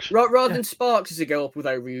than sparks as they go up with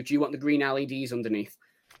over you, do you want the green LEDs underneath?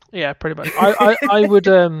 Yeah, pretty much. I would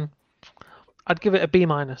I'd give it a B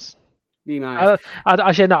minus. B minus.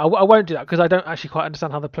 Actually, no, I won't do that because I don't actually quite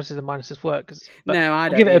understand how the pluses and minuses work. No, I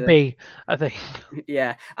don't. I'll give it a B, I think.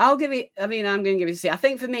 Yeah, I'll give it. I mean, I'm going to give it a C. I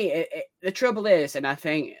think for me, the trouble is, and I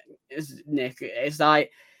think Nick is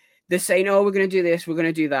like they're saying, "Oh, we're going to do this, we're going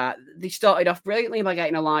to do that." They started off brilliantly by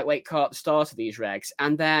getting a lightweight car at the start of these regs,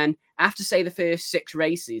 and then after say the first 6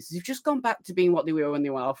 races, they've just gone back to being what they were when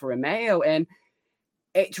they were Alfa Romeo, and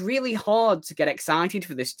it's really hard to get excited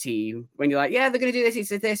for this team when you're like, yeah, they're going to do this,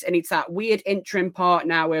 this, and it's that weird interim part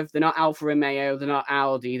now of they're not Alfa Romeo, they're not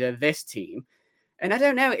Audi, they're this team. And I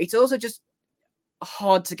don't know, it's also just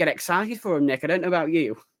hard to get excited for them, Nick. I don't know about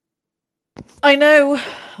you. I know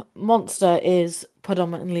Monster is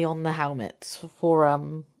predominantly on the helmets for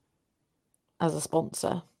as a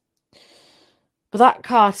sponsor. But that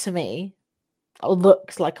car to me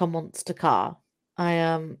looks like a Monster car.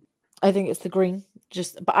 I think it's the green.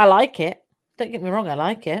 But I like it. Don't get me wrong, I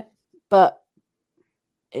like it. But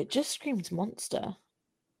it just screams Monster.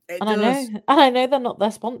 I know they're not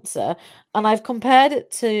their sponsor. And I've compared it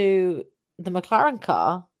to the McLaren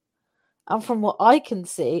car. And from what I can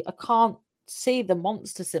see, I can't see the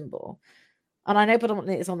Monster symbol. And I know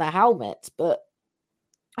predominantly it's on their helmets, but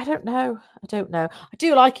I don't know. I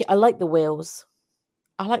do like it. I like the wheels.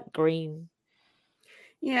 I like green.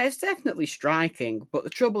 Yeah, it's definitely striking, but the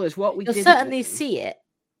trouble is what we You'll certainly see it.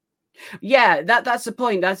 Yeah, that's the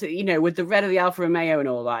point. That's with the red of the Alfa Romeo and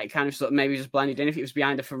all that, it kind of sort of maybe just blended in if it was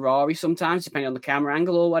behind a Ferrari sometimes, depending on the camera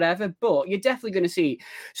angle or whatever. But you're definitely going to see.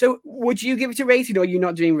 So, would you give it a rating, or are you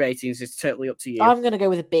not doing ratings? It's totally up to you. I'm going to go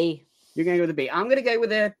with a B. You're going to go with a B. I'm going to go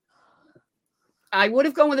with a. I would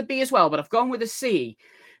have gone with a B as well, but I've gone with a C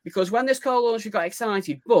because when this car launched, we got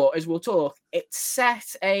excited. But as we'll talk, it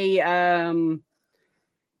set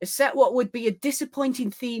what would be a disappointing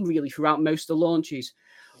theme really throughout most of the launches.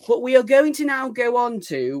 But we are going to now go on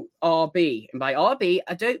to RB. And by RB,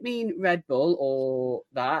 I don't mean Red Bull or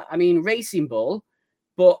that. I mean Racing Bull.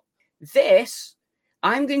 But this,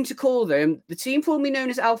 I'm going to call them, the team formerly known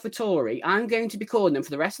as AlphaTauri, I'm going to be calling them for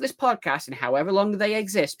the rest of this podcast and however long they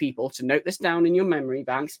exist, people, to note this down in your memory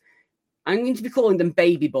banks, I'm going to be calling them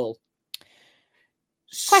Baby Bull.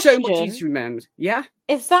 Question. So much easier to remember. Yeah?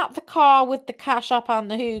 Is that the car with the Cash App and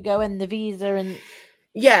the Hugo and the Visa and...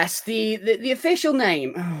 Yes, the official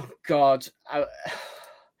name. Oh God,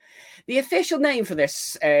 the official name for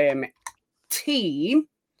this team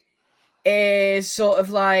is sort of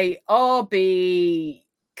like RB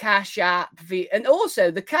Cash App, and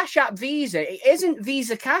also the Cash App Visa. It isn't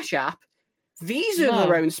Visa Cash App. Visa are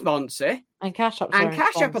their own sponsor, and Cash App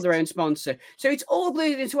are their own sponsor. So it's all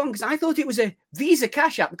blended into one because I thought it was a Visa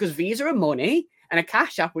Cash App because Visa are money and a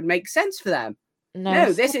Cash App would make sense for them.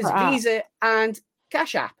 No, this is Visa and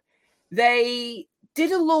Cash App. They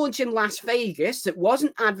did a launch in Las Vegas that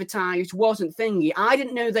wasn't advertised, wasn't thingy. I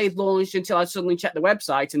didn't know they'd launched until I suddenly checked the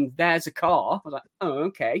website and there's a car. I was like, oh,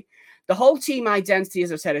 okay. The whole team identity,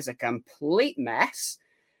 as I said, is a complete mess.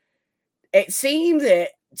 It seemed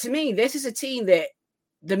that, to me, this is a team that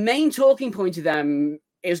the main talking point of them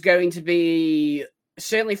is going to be,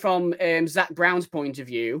 certainly from Zach Brown's point of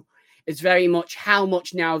view, it's very much how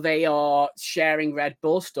much now they are sharing Red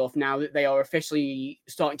Bull stuff now that they are officially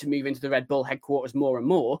starting to move into the Red Bull headquarters more and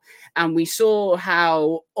more. And we saw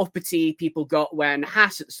how uppity people got when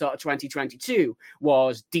Haas at the start of 2022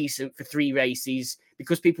 was decent for 3 races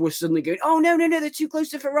because people were suddenly going, oh, no, they're too close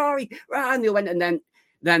to Ferrari. And they went, and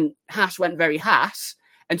then Haas went very Haas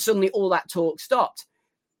and suddenly all that talk stopped.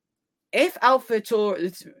 If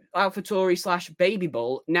AlphaTauri / Baby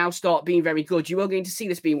Bull now start being very good, you are going to see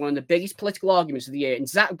this being one of the biggest political arguments of the year. And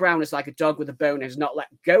Zach Brown is like a dog with a bone and has not let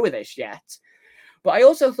go of this yet. But I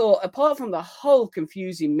also thought, apart from the whole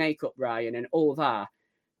confusing makeup, Ryan, and all that,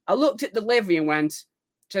 I looked at the livery and went,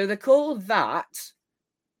 so they're called that,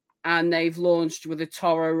 and they've launched with a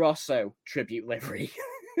Toro Rosso tribute livery.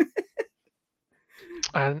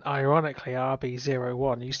 And ironically,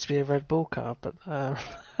 RB01 used to be a Red Bull car, but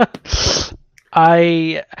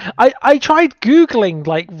I tried Googling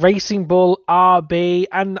like Racing Bull RB,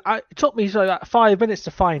 and it took me like 5 minutes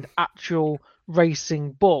to find actual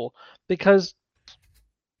Racing Bull because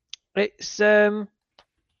It's I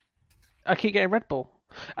keep getting Red Bull,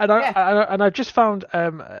 and I've just found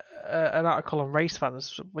an article on Race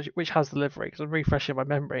Fans which has the livery because I'm refreshing my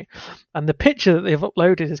memory, and the picture that they've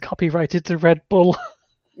uploaded is copyrighted to Red Bull.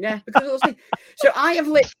 Yeah, because so I have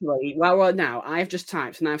literally now I have just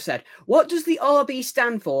typed and I've said, what does the RB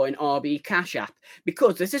stand for in RB Cash App?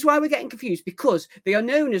 Because this is why we're getting confused, because they are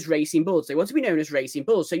known as Racing Bulls. They want to be known as Racing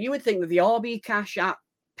Bulls. So you would think that the RB Cash App,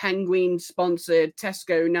 Penguin sponsored,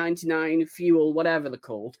 Tesco 99 Fuel, whatever they're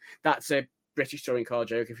called. That's a British touring car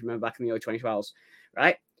joke if you remember back in the early 2012s,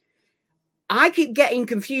 right? I keep getting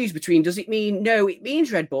confused between, does it mean no, it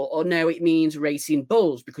means Red Bull, or no, it means Racing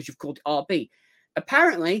Bulls because you've called it RB.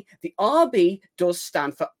 Apparently, the RB does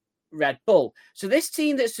stand for Red Bull. So this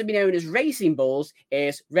team that's to be known as Racing Bulls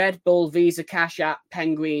is Red Bull, Visa, Cash App,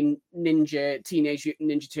 Penguin, Ninja, Teenage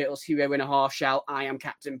Mutant Ninja Turtles, Hero in a Half Shell, I Am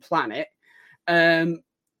Captain Planet.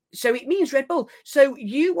 So it means Red Bull. So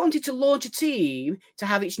you wanted to launch a team to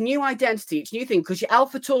have its new identity, its new thing, because your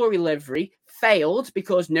AlphaTauri livery failed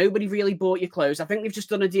because nobody really bought your clothes. I think they've just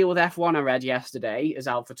done a deal with F1, I read yesterday, as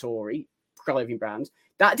AlphaTauri, clothing brand.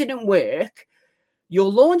 That didn't work. You're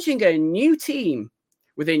launching a new team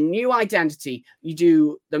with a new identity. You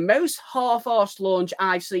do the most half-arsed launch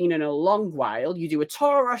I've seen in a long while. You do a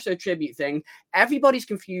Toro Rosso tribute thing. Everybody's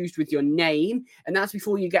confused with your name, and that's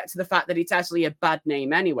before you get to the fact that it's actually a bad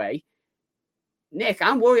name anyway. Nick,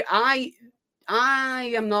 I'm worried. I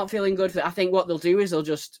am not feeling good for that. I think what they'll do is they'll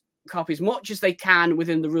just copy as much as they can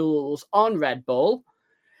within the rules on Red Bull.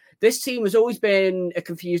 This team has always been a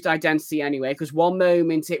confused identity anyway, because one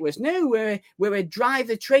moment it was, no, we're a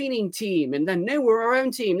driver training team, and then, no, we're our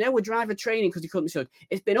own team. No, we're driver training because he couldn't be sold.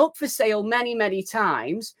 It's been up for sale many, many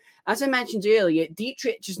times. As I mentioned earlier,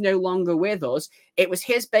 Dietrich is no longer with us. It was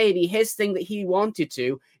his baby, his thing that he wanted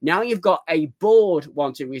to. Now you've got a board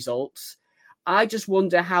wanting results. I just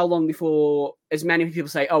wonder how long before as many people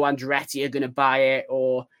say, oh, Andretti are going to buy it,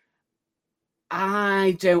 or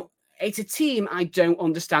I don't. It's a team I don't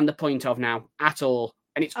understand the point of now at all.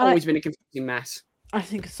 And it's always been a confusing mess. I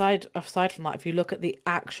think aside from that, if you look at the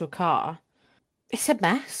actual car, it's a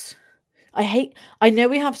mess. I know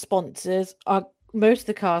we have sponsors. Most of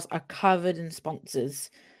the cars are covered in sponsors.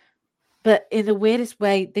 But in the weirdest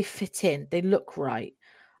way, they fit in. They look right.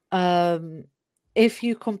 If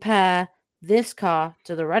you compare this car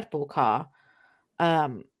to the Red Bull car,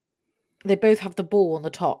 they both have the ball on the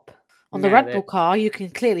top. On the Red Bull car, you can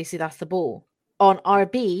clearly see that's the ball. On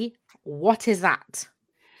RB, what is that?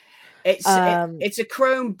 It's a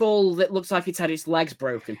chrome ball that looks like it's had its legs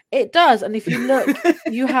broken. It does. And if you look,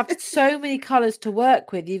 you have so many colours to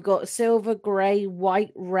work with. You've got silver, grey,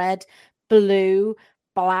 white, red, blue,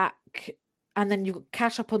 black, and then you've got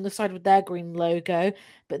Cash Up on the side with their green logo,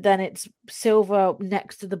 but then it's silver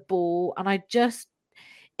next to the ball. And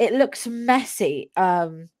it looks messy.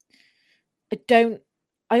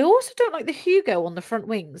 I also don't like the Hugo on the front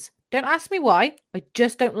wings. Don't ask me why. I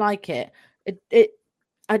just don't like it.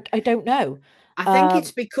 I don't know. I think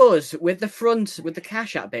it's because with the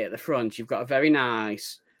Cash App bit at the front, you've got a very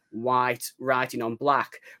nice white writing on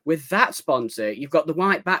black. With that sponsor, you've got the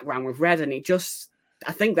white background with red, and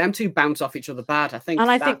I think them two bounce off each other bad. I think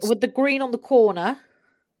with the green on the corner.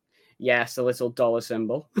 Yes, the little dollar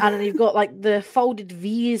symbol. And then you've got like the folded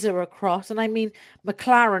Visa across. And I mean,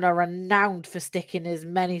 McLaren are renowned for sticking as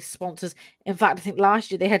many sponsors. In fact, I think last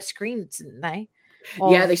year they had screens, didn't they?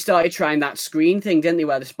 Yeah, they started trying that screen thing, didn't they,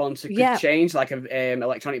 where the sponsor could change like an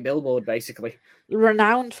electronic billboard, basically.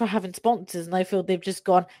 Renowned for having sponsors. And I feel they've just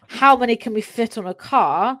gone, how many can we fit on a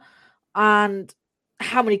car? And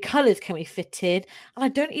how many colours can we fit in? And I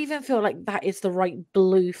don't even feel like that is the right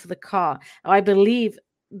blue for the car. I believe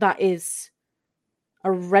that is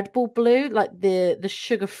a Red Bull blue, like the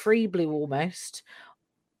sugar-free blue almost.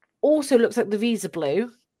 Also looks like the Visa blue.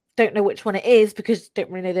 Don't know which one it is because don't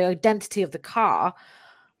really know the identity of the car.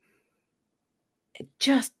 It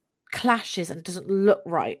just clashes and doesn't look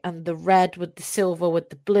right. And the red with the silver with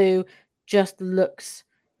the blue just looks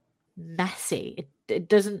messy. It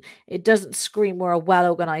doesn't scream we're a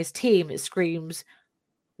well-organized team. It screams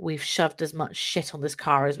we've shoved as much shit on this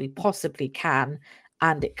car as we possibly can.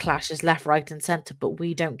 And it clashes left, right, and centre, but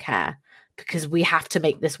we don't care because we have to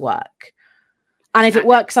make this work. And if it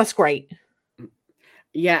works, that's great.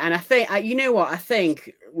 Yeah, and I think you know what? I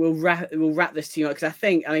think we'll wrap this team up because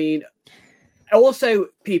I mean, also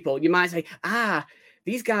people you might say,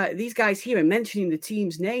 these guys here are mentioning the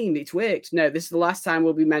team's name. It's worked. No, this is the last time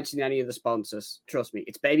we'll be mentioning any of the sponsors. Trust me,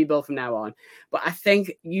 it's Baby Bull from now on. But I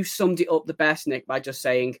think you summed it up the best, Nick, by just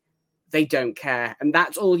saying they don't care, and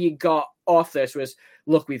that's all you got off this was,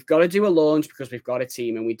 look, we've got to do a launch because we've got a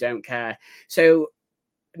team and we don't care. So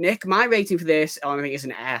Nick, my rating for this, I think, is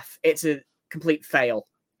an F. It's a complete fail.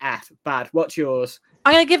 F. Bad. What's yours?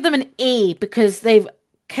 I'm going to give them an E because they've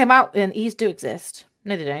come out and E's do exist.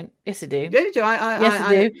 No, they don't. Yes, they do. Yes,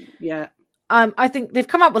 they do. Yeah. I think they've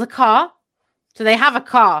come out with a car, so they have a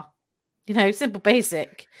car. Simple,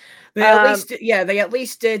 basic. They at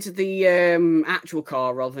least did the actual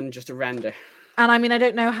car rather than just a render. And I mean, I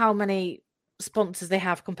don't know how many sponsors they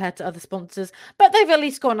have compared to other sponsors, but they've at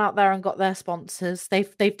least gone out there and got their sponsors.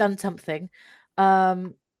 They've done something. I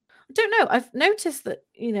don't know. I've noticed that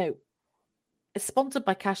it's sponsored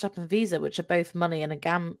by Cash App and Visa, which are both money and a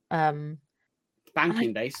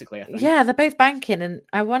banking, basically. I think. Yeah, they're both banking, and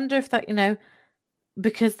I wonder if that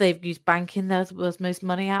because they've used banking, there was most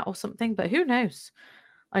money out or something. But who knows?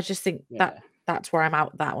 I just think that's where I'm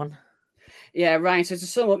out with that one. Yeah, right. So to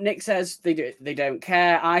sum up, Nick says they don't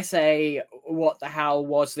care. I say, what the hell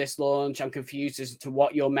was this launch? I'm confused as to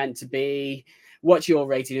what you're meant to be. What's your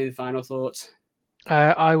rating and final thoughts?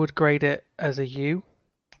 I would grade it as a U.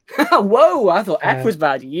 Whoa! I thought F was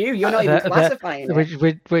bad. You're not even classifying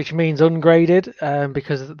it. Which means ungraded,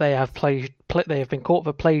 because they have they have been caught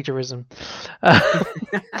for plagiarism.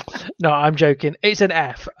 No, I'm joking. It's an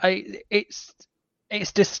F.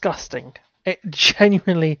 It's disgusting. It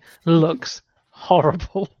genuinely looks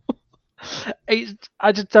horrible.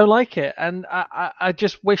 I just don't like it, and I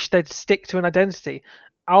just wish they'd stick to an identity.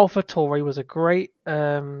 AlphaTauri was a great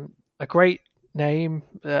name,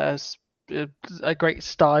 a great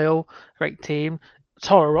style, great team.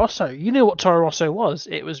 Toro Rosso, you knew what Toro Rosso was.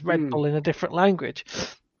 It was Red Bull in a different language,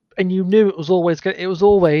 and you knew it was always good. It was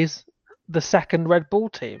always the second Red Bull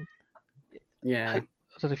team. Yeah. I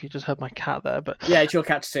don't know if you just heard my cat there, but yeah, it's your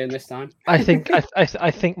cat's turn this time. I think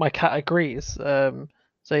I think my cat agrees.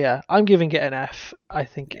 So yeah, I'm giving it an F. I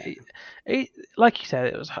think it like you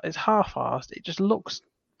said, it's half-assed. It just looks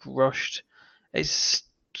rushed. It's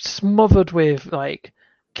smothered with like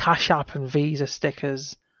Cash App and Visa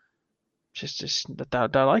stickers. Just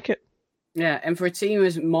don't like it. Yeah, and for a team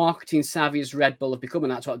as marketing savvy as Red Bull have become,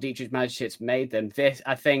 and that's what Dietrich Mateschitz made them. This,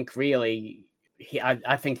 I think, really,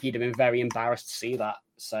 I think he'd have been very embarrassed to see that.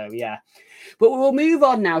 So, yeah. But we'll move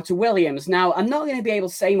on now to Williams. Now, I'm not going to be able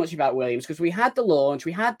to say much about Williams because we had the launch,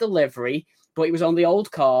 we had delivery, but it was on the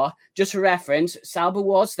old car. Just for reference, Sauber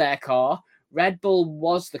was their car. Red Bull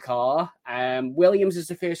was the car. Williams is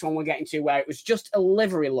the first one we're getting to where it was just a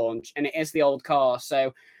livery launch and it is the old car.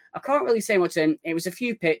 So I can't really say much in. It was a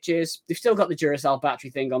few pictures. They've still got the Duracell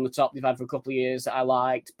battery thing on the top they've had for a couple of years that I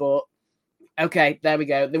liked, but okay, there we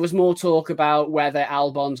go. There was more talk about whether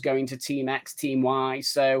Albon's going to Team X, Team Y.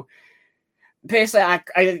 So, personally,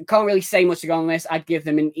 I can't really say much to go on this. I'd give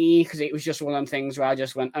them an E because it was just one of them things where I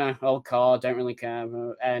just went, old car, don't really care.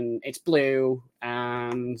 And it's blue.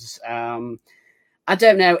 And I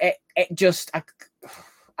don't know.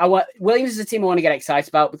 Williams is a team I want to get excited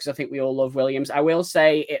about because I think we all love Williams. I will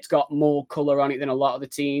say it's got more colour on it than a lot of the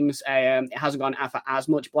teams. It hasn't gone for as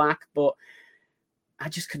much black, but I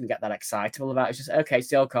just couldn't get that excitable about it. It's just, okay,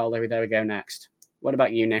 still car livery, there we go next. What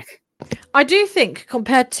about you, Nick? I do think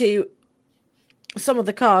compared to some of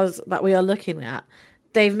the cars that we are looking at,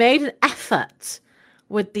 they've made an effort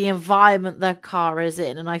with the environment their car is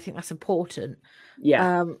in, and I think that's important.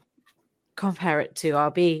 Yeah. Compare it to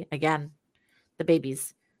RB, again, the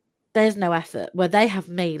babies. There's no effort where they have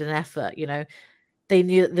made an effort. They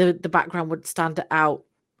knew that the background would stand it out.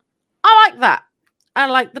 I like that. I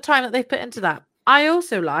like the time that they put into that. I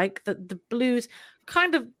also like that the blues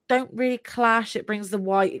kind of don't really clash. It brings the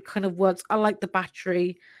white. It kind of works. I like the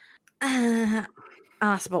battery.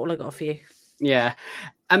 That's about all I got for you. Yeah.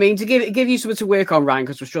 I mean, to give you something to work on, Ryan,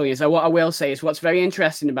 because we're struggling. So what I will say is what's very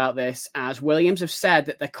interesting about this, as Williams have said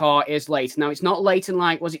that the car is late. Now, it's not late in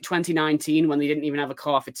was it 2019 when they didn't even have a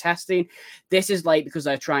car for testing? This is late because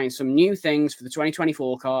they're trying some new things for the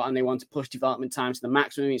 2024 car and they want to push development time to the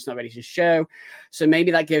maximum. It's not ready to show. So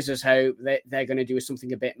maybe that gives us hope that they're going to do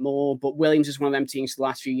something a bit more. But Williams is one of them teams for the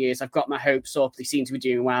last few years. I've got my hopes up. They seem to be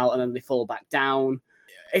doing well and then they fall back down.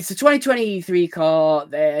 It's a 2023 car.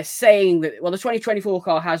 They're saying that, the 2024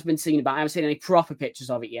 car has been seen, but I haven't seen any proper pictures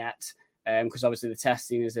of it yet because obviously the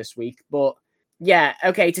testing is this week. But yeah,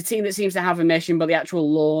 okay, it's a team that seems to have a mission, but the actual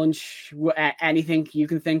launch, anything you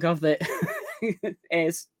can think of that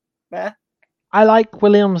is there? I like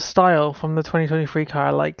Williams' style from the 2023 car.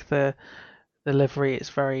 I like the livery. It's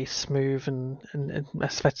very smooth and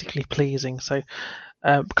aesthetically pleasing. So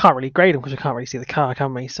can't really grade them because we can't really see the car,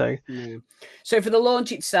 can we? So for the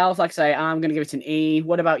launch itself, like I say, I'm going to give it an E.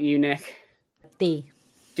 What about you, Nick? D.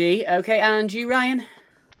 Okay, and you, Ryan?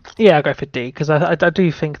 Yeah, I'll go for D because I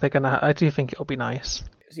do think they're gonna. I do think it'll be nice.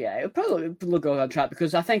 yeah, it'll probably look on track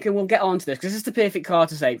because I think, and we'll get on to this because it's the perfect car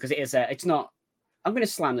to say because it is. It's not. I'm going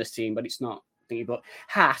to slam this team, but it's not. But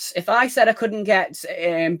Haas, if I said I couldn't get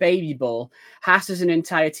Baby Bull, Haas is an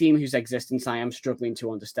entire team whose existence I am struggling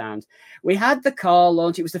to understand. We had the car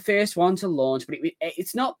launch; it was the first one to launch, but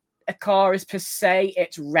it's not a car as per se.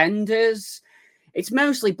 It's renders. It's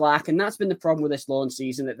mostly black, and that's been the problem with this launch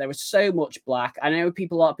season, that there was so much black. I know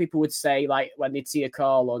a lot of people would say, like, when they'd see a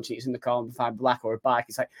car launch, it's in the carbon fiber black or a bike,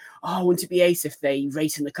 it's like, oh, wouldn't it be ace if they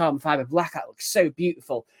race in the carbon fiber black? That looks so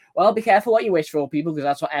beautiful. Well, be careful what you wish for, people, because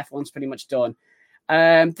that's what F1's pretty much done.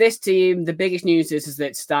 This team, the biggest news is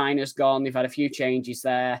that Steiner's gone. They've had a few changes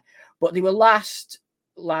there, but they were last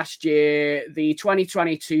year. The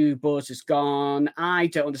 2022 buzz is gone. I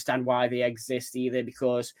don't understand why they exist either,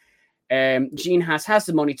 because Gene has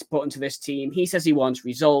the money to put into this team. He says he wants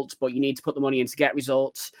results, but you need to put the money in to get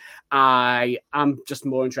results. I'm just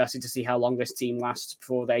more interested to see how long this team lasts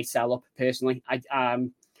before they sell up, personally.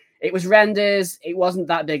 It was renders. It wasn't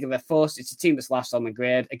that big of a fuss. It's a team that's last on the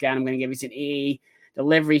grid. Again, I'm going to give it an E. The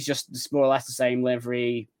livery's just more or less the same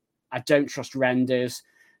livery. I don't trust renders.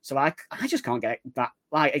 So I just can't get that.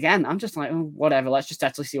 Like, again, I'm just like, oh, whatever. Let's just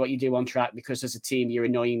actually see what you do on track, because as a team, you're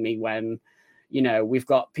annoying me when, you know, we've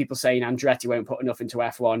got people saying Andretti won't put enough into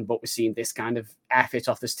F1, but we're seeing this kind of effort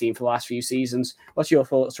off this team for the last few seasons. What's your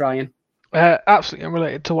thoughts, Ryan? Absolutely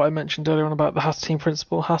unrelated to what I mentioned earlier on about the Haas team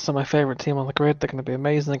principle. Haas are my favourite team on the grid. They're going to be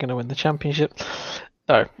amazing. They're going to win the championship.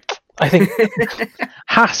 No, I think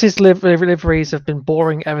Haas's liveries have been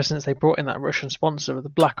boring ever since they brought in that Russian sponsor with the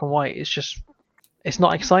black and white. It's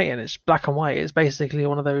not exciting. It's black and white. It's basically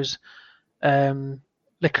one of those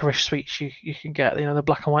licorice sweets you can get, you know, the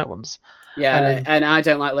black and white ones. Yeah, and I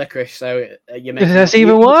don't like licorice, so that's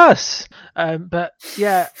even worse. But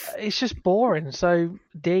yeah, it's just boring. So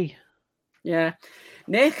D. Yeah,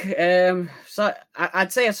 Nick. So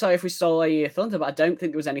I'd say I'm sorry if we stole your thunder, but I don't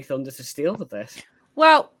think there was any thunder to steal with this.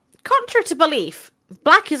 Well, contrary to belief,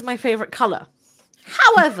 black is my favorite color.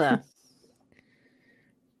 However,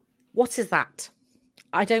 what is that?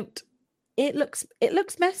 I don't. It looks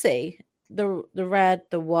messy. The red,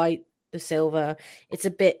 the white, the silver. It's a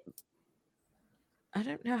bit. I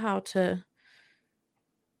don't know how to.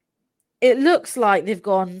 It looks like they've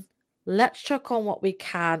gone, let's chuck on what we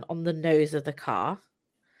can on the nose of the car.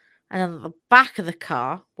 And on the back of the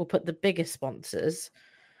car, we'll put the biggest sponsors.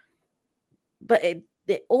 But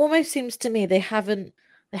it almost seems to me they haven't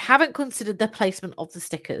considered the placement of the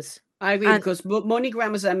stickers. I agree, because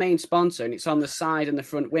MoneyGram is their main sponsor, and it's on the side and the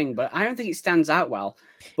front wing, but I don't think it stands out well.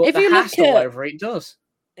 But if the hassle over it does.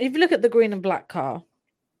 If you look at the green and black car,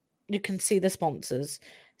 you can see the sponsors.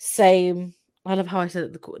 Same. I love how I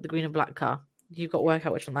said the green and black car. You've got to work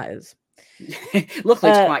out which one that is.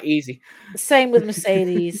 Luckily, it's quite easy. Same with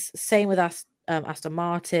Mercedes. Same with Aston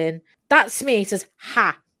Martin. That's me. It says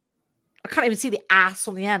ha. I can't even see the ass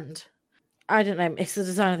on the end. I don't know. It's the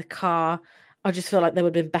design of the car. I just feel like there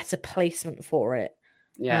would have been better placement for it.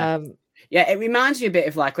 Yeah. Yeah, it reminds me a bit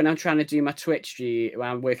of like when I'm trying to do my Twitch stream, when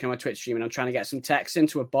I'm working on my Twitch stream and I'm trying to get some text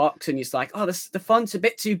into a box, and it's like, oh, the font's a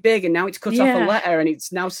bit too big, and now it's cut off a letter, and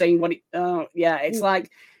it's now saying what it. Oh, yeah, it's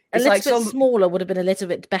like a little bit smaller would have been a little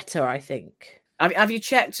bit better, I think. Have you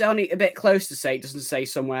checked on it a bit close to say it doesn't say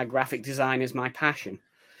somewhere graphic design is my passion?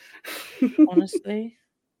 Honestly,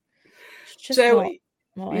 it's just not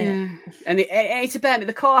yeah, and it's a bit.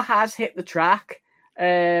 The car has hit the track.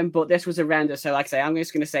 But this was a render, so like I say, I'm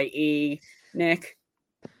just going to say E. Nick?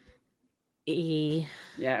 E.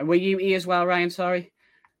 Yeah, were you E as well, Ryan? Sorry.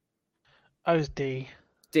 I was D.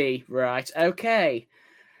 D, right. Okay.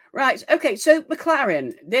 Right, okay, so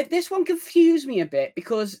McLaren, this one confused me a bit,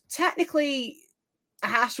 because technically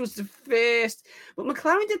Haas was the first, but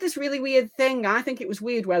McLaren did this really weird thing. I think it was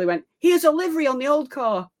weird where they went, here's a livery on the old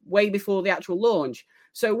car, way before the actual launch.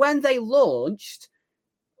 So when they launched,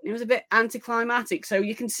 it was a bit anticlimactic. So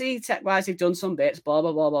you can see tech-wise they've done some bits, blah,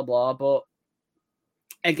 blah, blah, blah, blah. But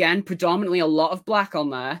again, predominantly a lot of black on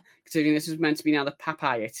there, considering this is meant to be now the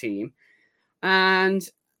Papaya team. And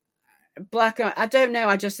black, I don't know.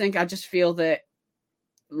 I just feel that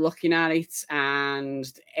looking at it,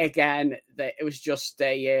 and again, that it was just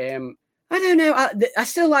a... I don't know. I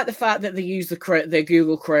still like the fact that they use the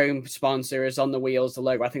Google Chrome sponsor as on the wheels, the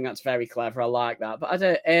logo. I think that's very clever. I like that. But I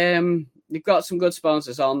don't... They've got some good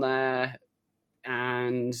sponsors on there,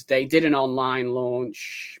 and they did an online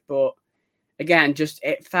launch. But again,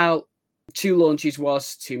 it felt 2 launches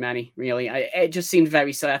was too many, really. It just seemed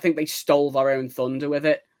very silly. I think they stole their own thunder with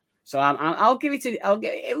it. So I'll give it to...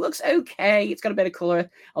 it looks okay. It's got a bit of colour.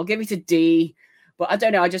 I'll give it a D. But I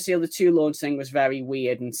don't know. I just feel the 2 launch thing was very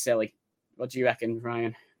weird and silly. What do you reckon,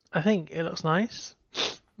 Ryan? I think it looks nice.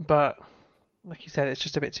 but like you said, it's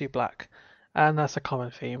just a bit too black, and that's a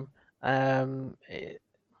common theme.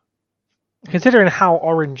 Considering how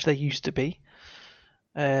orange they used to be.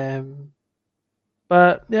 But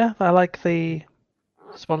yeah, I like the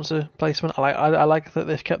sponsor placement. I like that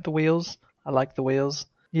they've kept the wheels. I like the wheels.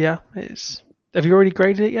 Yeah, it's. Have you already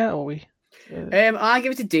graded it yet, or we? I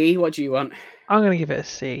give it a D. What do you want? I'm gonna give it a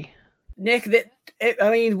C. Nick, I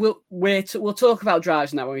mean, we'll talk about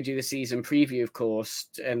drives and that when we do the season preview, of course,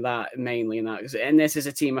 and that mainly and that. And this is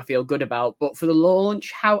a team I feel good about. But for the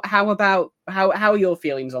launch, how are your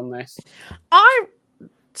feelings on this? I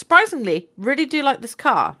surprisingly really do like this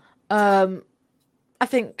car. I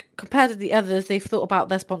think compared to the others, they've thought about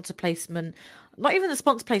their sponsor placement. Not even the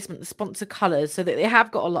sponsor placement, the sponsor colours, so that they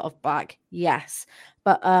have got a lot of black. Yes,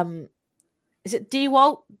 but is it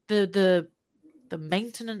DeWalt, the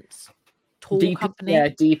maintenance tool company? Yeah,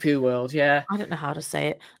 Deepu World. Yeah, I don't know how to say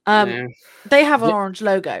it. No. They have an orange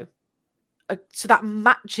logo, so that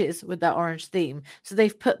matches with their orange theme. So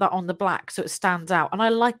they've put that on the black, so it stands out, and I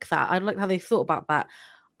like that. I like how they thought about that.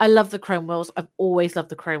 I love the chrome wheels. I've always loved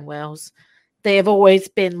the chrome wheels. They have always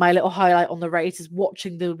been my little highlight on the race, is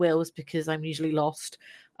watching the wheels, because I'm usually lost.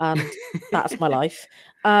 That's my life.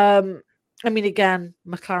 I mean, again,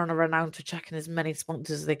 McLaren are renowned for checking as many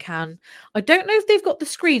sponsors as they can. I don't know if they've got the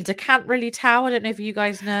screens. I can't really tell. I don't know if you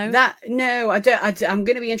guys know. No, I don't. I'm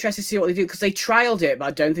going to be interested to see what they do, because they trialed it, but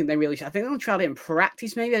I don't think they really. I think they trialed it in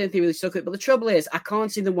practice. Maybe I don't think they really stuck it. But the trouble is, I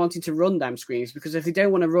can't see them wanting to run them screens, because if they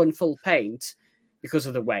don't want to run full paint because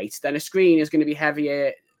of the weight, then a screen is going to be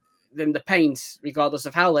heavier than the paint, regardless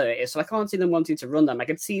of how low it is. So I can't see them wanting to run them. I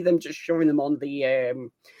can see them just shoving them on the,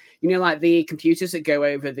 like the computers that go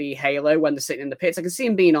over the halo when they're sitting in the pits. I can see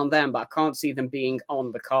them being on them, but I can't see them being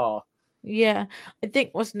on the car. Yeah, I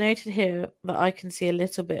think what's noted here that I can see a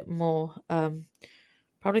little bit more,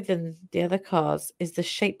 probably than the other cars, is the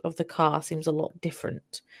shape of the car seems a lot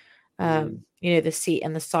different. The seat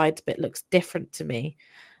and the sides bit looks different to me.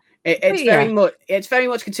 It's very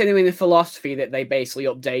much continuing the philosophy that they basically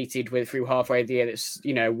updated with through halfway the year. That's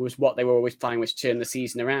was what they were always planning, was to turn the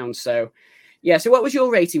season around. So yeah. So what was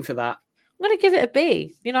your rating for that? I'm gonna give it a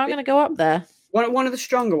B. I'm gonna go up there. One of the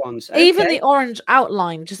stronger ones. Okay. Even the orange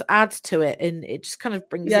outline just adds to it, and it just kind of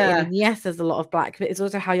brings it in. And yes, there's a lot of black, but it's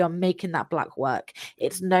also how you're making that black work.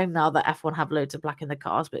 It's known now that F1 have loads of black in the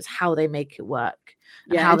cars, but it's how they make it work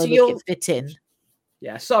and how they make it fit in.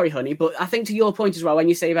 Yeah, sorry, honey, but I think to your point as well, when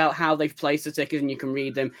you say about how they've placed the tickers and you can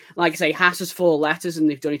read them, like I say, Haas has 4 letters and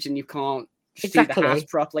they've done it and you can't see the Haas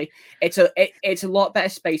properly. It's a lot better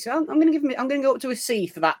space. I'm going to go up to a C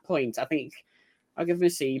for that point. I think I'll give him a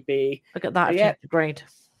C, B. Look at that, yeah. Grade.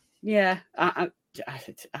 Yeah, I'm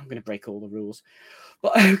going to break all the rules.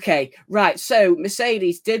 But okay, right. So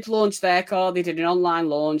Mercedes did launch their car. They did an online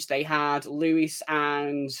launch. They had Lewis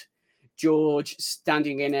and George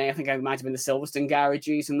standing in I think it might have been the Silverstone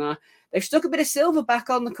garages, and they've stuck a bit of silver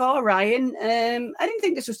back on the car, Ryan. I didn't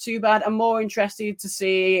think this was too bad. I'm more interested to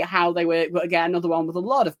see how they work. But again, another one with a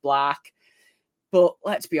lot of black. But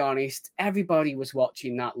let's be honest, everybody was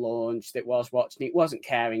watching that launch that was watching it, wasn't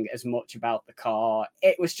caring as much about the car.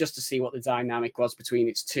 It was just to see what the dynamic was between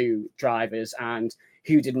its two drivers and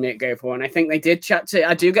who did Mick go for. And I think they did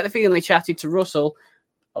I do get the feeling they chatted to Russell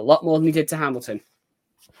a lot more than they did to Hamilton.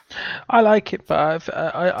 I like it, but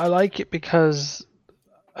I like it because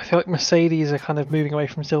I feel like Mercedes are kind of moving away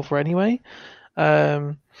from silver anyway.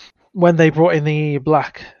 When they brought in the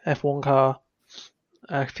black F1 car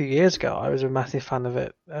a few years ago, I was a massive fan of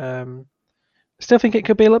it. Still think it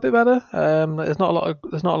could be a little bit better. There's not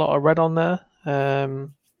a lot of red on there,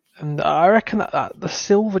 and I reckon that the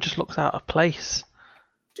silver just looks out of place.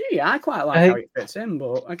 Gee, I quite like how it fits in,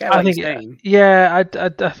 but I get what you're saying. Yeah,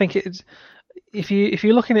 I think it's. If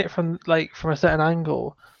you're looking at it from a certain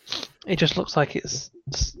angle, it just looks like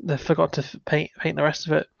they forgot to paint the rest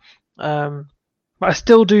of it. But I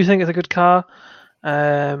still do think it's a good car.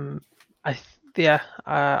 I'd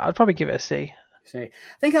probably give it a C. I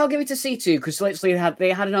think I'll give it a C too, because literally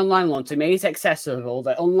they had an online launch. They made it accessible.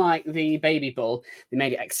 That unlike the Baby Bull, they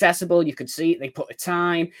made it accessible. You could see it. They put the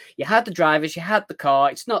time. You had the drivers. You had the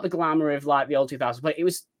car. It's not the glamour of like the old 2000s, but it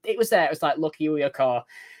was there. It was like, look, here with your car.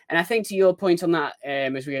 And I think to your point on that,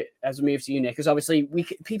 as we move to you, Nick, because obviously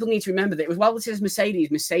people need to remember that this is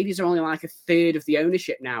Mercedes. Mercedes are only like a third of the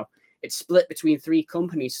ownership now. It's split between 3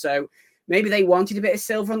 companies. So maybe they wanted a bit of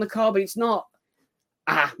silver on the car, but it's not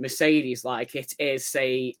Mercedes like it is,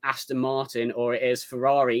 say, Aston Martin or it is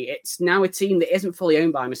Ferrari. It's now a team that isn't fully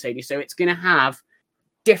owned by Mercedes. So it's going to have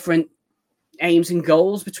different aims and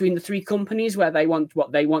goals between the 3 companies where they want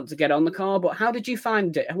what they want to get on the car. But how did you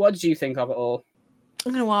find it? What did you think of it all?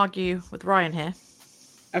 I'm going to argue with Ryan here.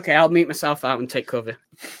 Okay, I'll mute myself out and take cover.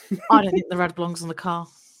 I don't think the red belongs on the car.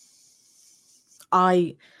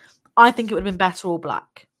 I think it would have been better all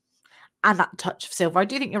black. And that touch of silver. I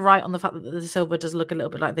do think you're right on the fact that the silver does look a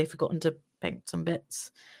little bit like they've forgotten to paint some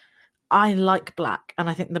bits. I like black, and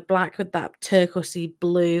I think the black with that turquoisey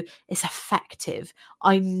blue is effective.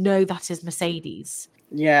 I know that is Mercedes.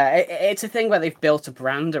 Yeah, it's a thing where they've built a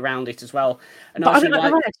brand around it as well. And But I also, don't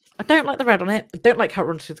like the red. I don't like the red on it. I don't like how it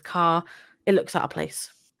runs through the car. It looks out of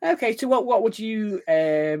place. Okay, so what would you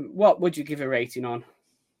give a rating on? I'm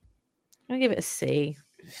gonna give it a C.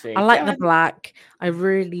 C. I like the black. I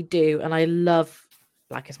really do, and I love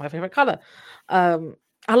black. Is my favorite color.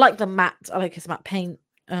 I like the matte. I like his matte paint.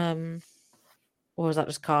 Or is that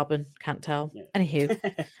just carbon? Can't tell. Yeah.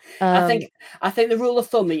 Anywho, I think the rule of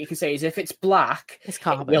thumb that you can say is if it's black, it's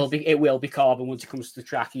carbon. It will be carbon once it comes to the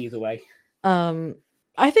track either way.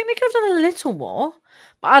 I think they could have done a little more,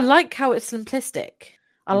 but I like how it's simplistic.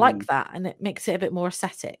 I like that, and it makes it a bit more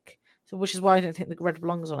aesthetic. So, which is why I don't think the red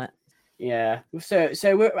belongs on it. Yeah. So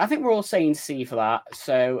I think we're all saying C for that.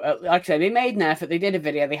 So, like I said, they made an effort. They did a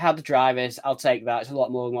video. They had the drivers. I'll take that. It's a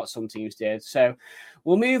lot more than what some teams did. So,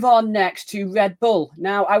 we'll move on next to Red Bull.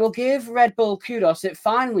 Now, I will give Red Bull kudos that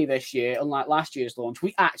finally this year, unlike last year's launch,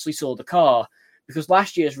 we actually saw the car. Because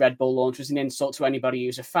last year's Red Bull launch was an insult to anybody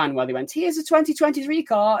who's a fan, where they went, here's a 2023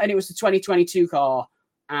 car, and it was the 2022 car,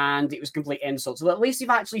 and it was a complete insult. So at least they've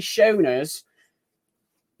actually shown us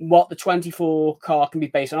what the 24 car can be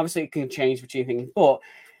based on. Obviously, it can change between things, but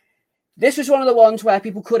this was one of the ones where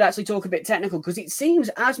people could actually talk a bit technical, because it seems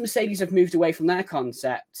as Mercedes have moved away from their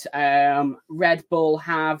concept, Red Bull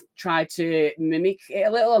have tried to mimic it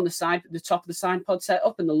a little on the top of the side pod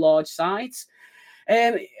setup and the large sides.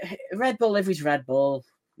 Red Bull livery's Red Bull.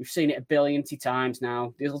 We've seen it a billion times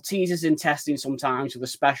now. There's little teasers in testing sometimes with a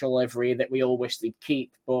special livery that we all wish they'd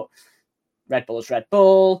keep, but Red Bull is Red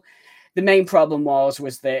Bull. The main problem was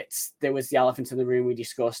that there was the elephant in the room we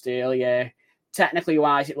discussed earlier. Technically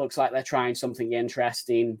wise, it looks like they're trying something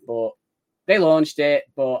interesting, but they launched it.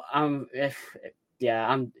 But I'm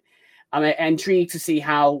intrigued to see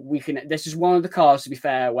how we can. This is one of the cars, to be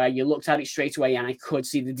fair, where you looked at it straight away and I could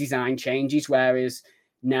see the design changes, whereas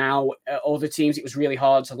now other teams it was really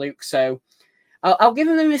hard to look. So I'll give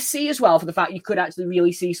them a C as well for the fact you could actually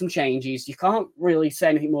really see some changes. You can't really say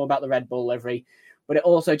anything more about the Red Bull livery, but it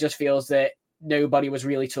also just feels that nobody was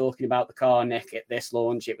really talking about the car, Nick, at this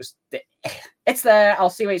launch. It's there. I'll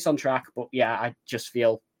see where it's on track, but yeah, I just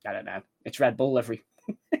feel, I don't know, it's Red Bull livery.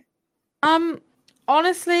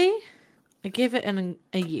 Honestly, I give it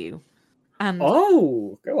a U, and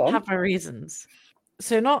go on. Have my reasons.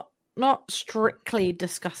 So not strictly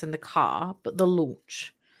discussing the car, but the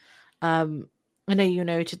launch. I know you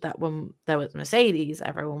noted that when there was Mercedes,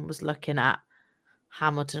 everyone was looking at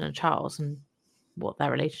Hamilton and Charles and what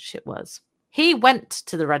their relationship was. He went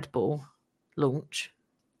to the Red Bull launch,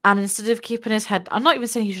 and instead of keeping his head, I'm not even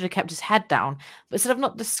saying he should have kept his head down, but instead of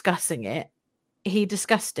not discussing it, he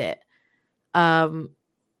discussed it. And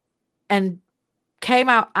came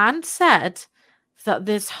out and said that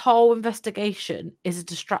this whole investigation is a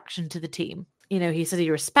distraction to the team. You know, he said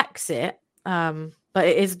he respects it, but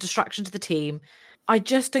it is a distraction to the team. I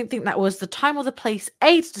just don't think that was the time or the place,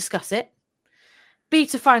 A, to discuss it, B,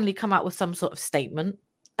 to finally come out with some sort of statement,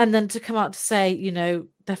 and then to come out to say, you know,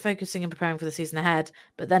 they're focusing and preparing for the season ahead,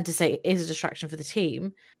 but then to say it is a distraction for the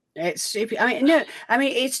team. It's stupid.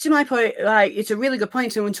 It's to my point, like, it's a really good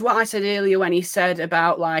point. And to what I said earlier when he said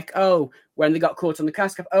about, like, when they got caught on the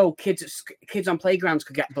cast cap, kids on playgrounds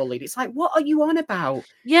could get bullied. It's like, what are you on about?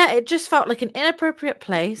 Yeah, it just felt like an inappropriate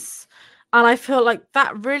place. And I feel like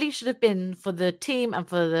that really should have been for the team and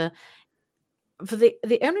for the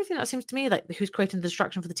only thing that seems to me like who's creating the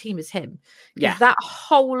distraction for the team is him. Yeah. That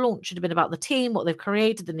whole launch should have been about the team, what they've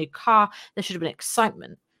created, the new car. There should have been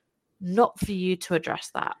excitement. Not for you to address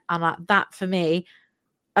that. And that for me,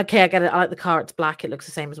 okay, I get it. I like the car. It's black. It looks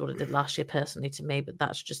the same as what it did last year personally to me, but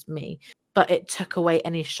that's just me. But it took away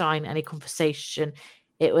any shine, any conversation.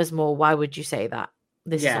 It was more, why would you say that?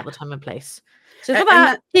 This is not the time and place. So for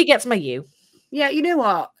that, he gets my U. Yeah, you know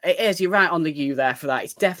what? It is. You're right on the U there for that.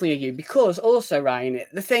 It's definitely a U. Because also, Ryan,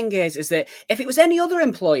 the thing is that if it was any other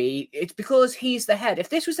employee, it's because he's the head. If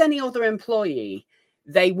this was any other employee,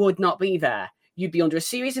 they would not be there. You'd be under a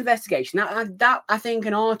serious investigation. That I think,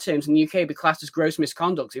 in our terms in the UK, would be classed as gross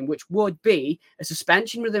misconduct, in which would be a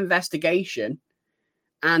suspension with investigation,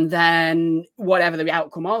 and then whatever the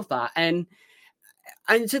outcome of that. And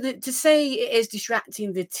to say it is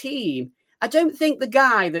distracting the team, I don't think the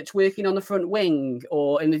guy that's working on the front wing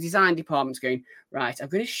or in the design department is going, right, I'm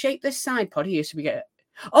going to shape this side pod here so we get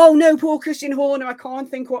Oh no, poor Christian Horner. I can't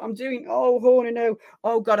think what I'm doing. Oh, Horner, no.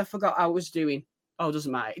 Oh God, I forgot I was doing. Oh,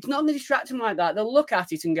 doesn't matter. It's not going to distract him like that. They'll look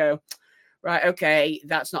at it and go, right, okay,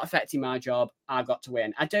 that's not affecting my job. I've got to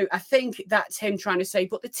win. I think that's him trying to say,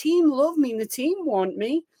 but the team love me and the team want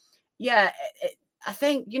me. Yeah, I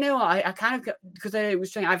think, I kind of, because I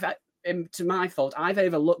was saying, to my fault, I've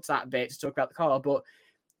overlooked that bit to talk about the car, but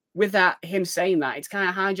with that, him saying that, it's kind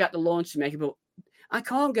of hijacked the launch to make it, but I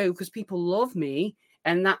can't go because people love me,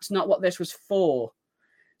 and that's not what this was for.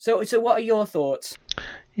 So what are your thoughts?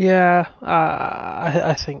 Yeah,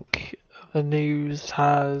 I think the news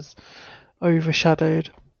has overshadowed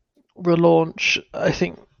the launch. I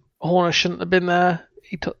think Horner shouldn't have been there.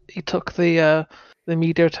 He took the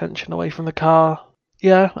media attention away from the car.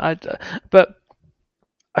 Yeah, but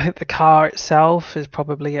I think the car itself is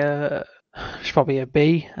probably a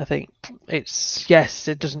B. I think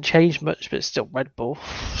it doesn't change much, but it's still Red Bull.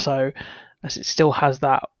 So as it still has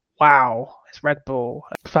that wow, it's Red Bull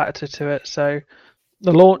factor to it. So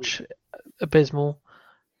the launch abysmal,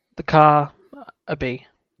 the car a B.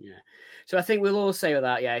 Yeah. So I think we'll all say with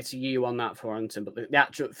that, yeah, it's a U on that for Anton, but the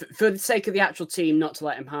actual, for the sake of the actual team, not to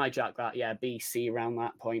let him hijack that, yeah, B, C around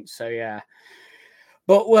that point. So yeah.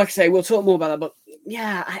 But like I say, we'll talk more about that. But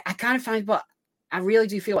yeah, I kind of find, but I really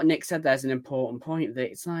do feel what Nick said there's an important point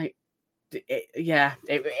that it's like,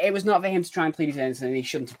 it was not for him to try and plead his innocence, and he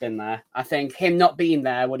shouldn't have been there. I think him not being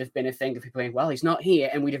there would have been a thing of people going, well, he's not here,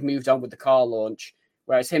 and we'd have moved on with the car launch.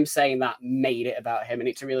 Whereas him saying that made it about him, and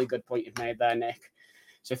it's a really good point you've made there, Nick.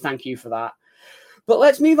 So thank you for that. But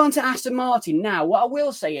let's move on to Aston Martin. Now, what I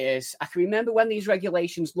will say is, I can remember when these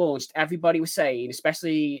regulations launched, everybody was saying,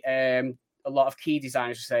 especially a lot of key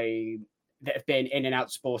designers were saying, that have been in and out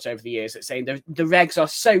of sport over the years, that saying the regs are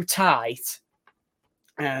so tight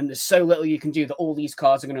and there's so little you can do that all these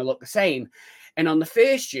cars are going to look the same. And on the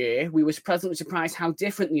first year, we was pleasantly surprised how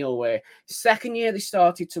different they all were. Second year, they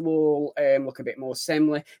started to all look a bit more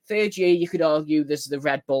similar. Third year, you could argue there's the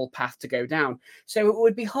Red Bull path to go down. So it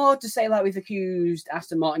would be hard to say, like we've accused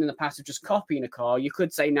Aston Martin in the past of just copying a car. You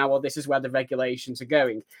could say now, well, this is where the regulations are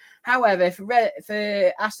going. However,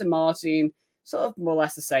 for Aston Martin, sort of more or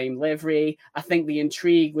less the same livery. I think the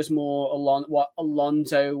intrigue was more along what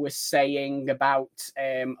Alonso was saying about,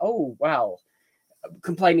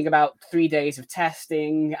 complaining about 3 days of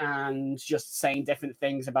testing and just saying different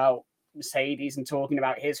things about Mercedes and talking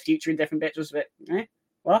about his future in different bits was a bit,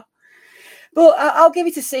 what? But I'll give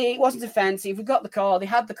it a C. It wasn't offensive. We got the car. They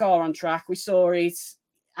had the car on track. We saw it.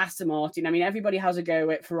 Aston Martin. I mean, everybody has a go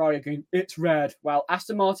at Ferrari going, it's red. Well,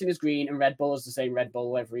 Aston Martin is green and Red Bull is the same Red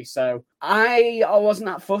Bull livery. So I wasn't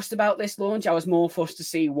that fussed about this launch. I was more fussed to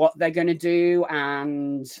see what they're going to do.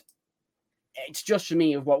 And it's just for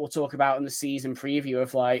me of what we'll talk about in the season preview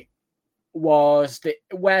of like, where's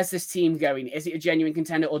this team going? Is it a genuine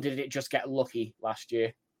contender or did it just get lucky last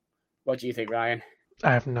year? What do you think, Ryan?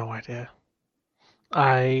 I have no idea.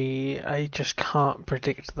 I just can't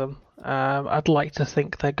predict them. I'd like to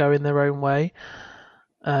think they're going their own way,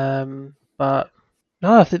 but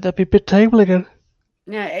no, I think they'll be mid-table again.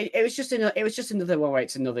 Yeah, it was just another one where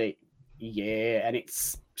it's another year, and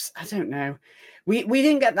it's, I don't know. We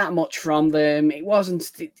didn't get that much from them. It wasn't.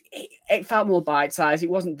 It felt more bite-sized. It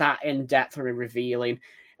wasn't that in-depth or revealing.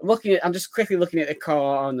 I'm just quickly looking at the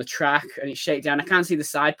car on the track, and it's shaped down. I can see the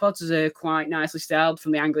side pods are quite nicely styled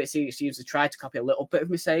from the angle it seems to try to copy a little bit of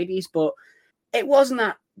Mercedes, but it wasn't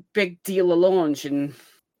that big deal a launch. And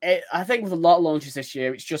I think with a lot of launches this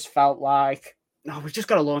year, it's just felt like, no, we've just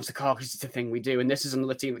got to launch the car because it's a thing we do. And this is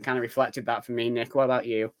another team that kind of reflected that for me, Nick. What about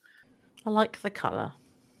you? I like the colour.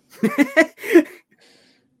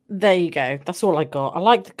 There you go. That's all I got. I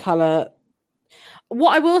like the colour.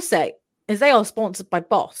 What I will say is they are sponsored by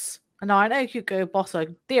Boss. And now I know Hugo Boss are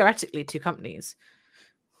theoretically two companies.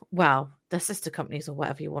 Well, they're sister companies or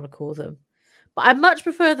whatever you want to call them. But I much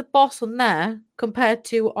prefer the Boss on there compared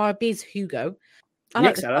to RB's Hugo. I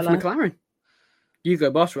Nick said that for McLaren.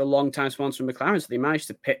 Hugo Boss were a long-time sponsor of McLaren, so they managed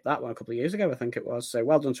to pick that one a couple of years ago, I think it was. So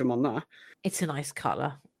well done to them on that. It's a nice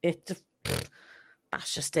colour.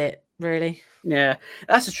 That's just it, really. Yeah,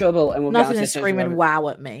 that's the trouble. And nothing is screaming wow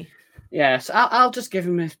at me. Yes, I'll just give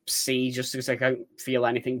him a C just because I don't feel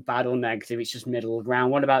anything bad or negative. It's just middle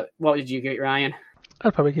ground. What did you give it, Ryan?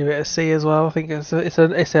 I'd probably give it a C as well. I think it's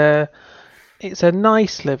a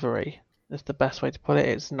nice livery. That's the best way to put it.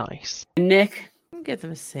 It's nice. Nick? I'll give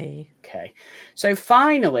them a C. Okay. So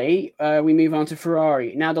finally, we move on to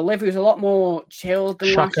Ferrari. Now, the livery was a lot more chilled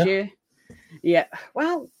than last year. Yeah.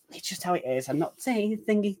 Well, it's just how it is. I'm not saying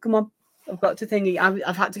thingy. Come on. I've got to thingy.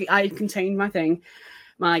 I've had to. I contained my thing.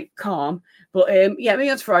 my calm. But yeah, maybe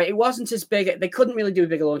that's right. It wasn't as big. They couldn't really do a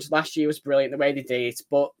bigger launch. Last year was brilliant the way they did it.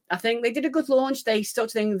 But I think they did a good launch. They stuck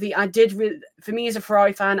to things. For me as a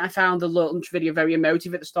Ferrari fan, I found the launch video very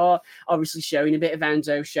emotive at the start. Obviously showing a bit of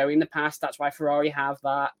Enzo, showing the past. That's why Ferrari have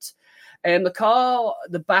that. The car,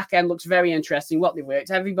 the back end looks very interesting. What they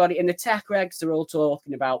worked, everybody in the tech regs, they're all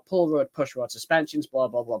talking about pull rod, push rod suspensions, blah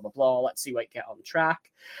blah blah blah blah. Let's see what you get on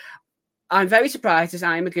track. I'm very surprised as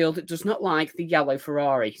I am a girl that does not like the yellow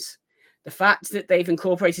Ferraris. The fact that they've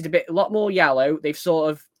incorporated a lot more yellow, they've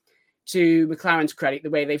sort of, to McLaren's credit, the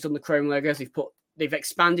way they've done the chrome logos, they've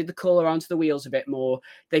expanded the colour onto the wheels a bit more.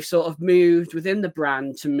 They've sort of moved within the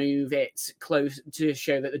brand to move it close to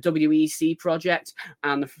show that the WEC project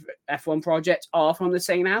and the F1 project are from the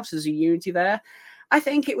same house. There's a unity there. I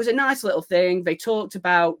think it was a nice little thing. They talked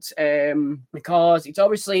about the cars. It's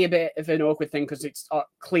obviously a bit of an awkward thing because it's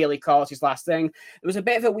clearly Carter's last thing. There was a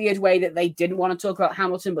bit of a weird way that they didn't want to talk about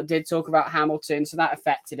Hamilton, but did talk about Hamilton, so that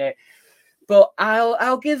affected it. But I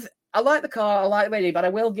like the car, I like the way they did, but I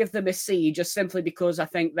will give them a C just simply because I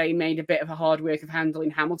think they made a bit of a hard work of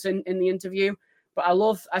handling Hamilton in the interview. But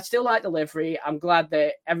I still like the livery. I'm glad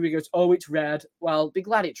that everybody goes, oh, it's red. Well, be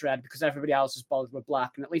glad it's red because everybody else is bothered with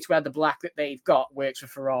black. And at least we had the black that they've got works for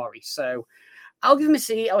Ferrari. So I'll give them a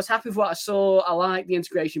C. I was happy with what I saw. I like the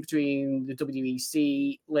integration between the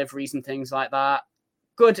WEC liveries and things like that.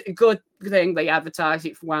 Good thing they advertised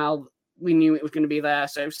it while we knew it was going to be there.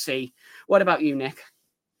 So C. What about you, Nick?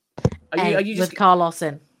 Are you just with Carlos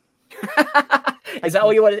in? Is that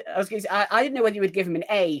all you wanted? I was going to say, I didn't know whether you would give him an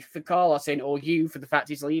A for Carlos in or U for the fact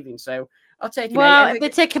he's leaving. So I'll take an A. Well, if they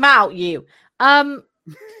take him out, you. I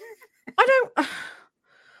don't.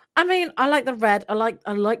 I mean, I like the red. I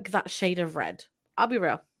like that shade of red. I'll be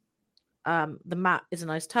real. The matte is a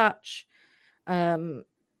nice touch. I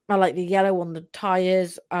like the yellow on the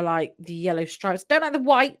tires. I like the yellow stripes. Don't like the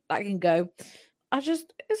white. That can go.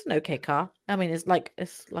 It's an okay car. I mean, it's like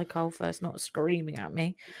Alpha. It's not screaming at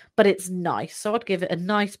me, but it's nice. So I'd give it a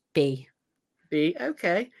nice B. B,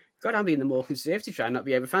 okay. God, I'm being the more conservative, trying not to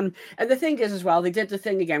be over fan. And the thing is, as well, they did the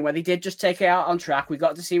thing again where they did just take it out on track. We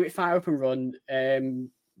got to see it fire up and run,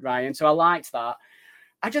 Ryan. So I liked that.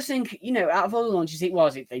 I just think, out of all the launches, they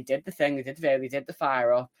did the thing, they did the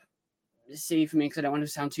fire up. See for me, because I don't want to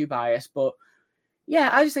sound too biased, but yeah,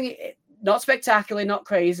 I just think not spectacular, not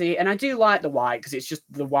crazy, and I do like the white because it's just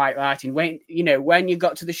the white lighting. When you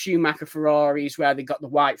got to the Schumacher Ferraris where they got the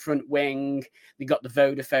white front wing, they got the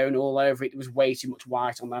Vodafone all over it. There was way too much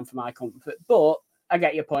white on them for my comfort. But I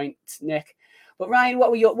get your point, Nick. But Ryan,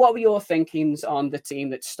 what were your thinkings on the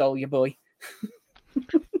team that stole your boy?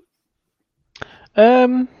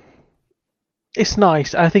 It's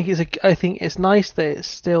nice. I think it's nice that it's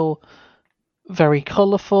still very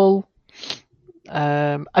colourful.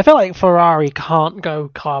 I feel like Ferrari can't go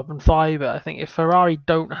carbon fiber. I think if Ferrari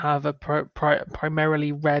don't have a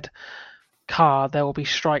primarily red car, there will be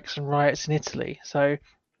strikes and riots in Italy. So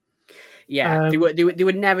yeah, they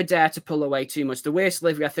would never dare to pull away too much. The worst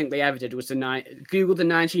livery I think they ever did was Google the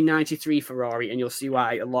 1993 Ferrari, and you'll see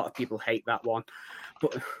why a lot of people hate that one.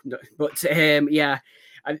 But yeah,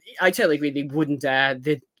 I totally agree. They wouldn't dare.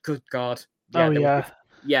 Good God. Yeah,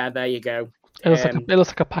 yeah, there you go. It looks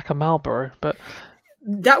like a pack of Marlboro, but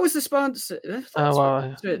that was the sponsor.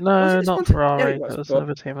 No, not Ferrari. It was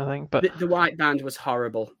another team, I think. But the white band was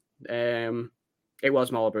horrible. It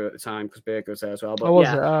was Marlboro at the time because Berger was there as well. But was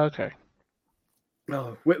it? Oh, okay.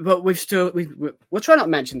 Oh, but we'll try not to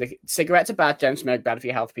mention the cigarettes are bad. Don't smoke, bad for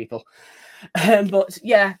your health, people. But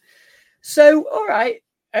yeah. So all right.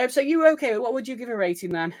 So you okay? What would you give a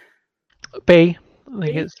rating then? B. I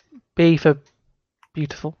think it's B for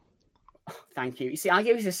beautiful. Thank you. You see, I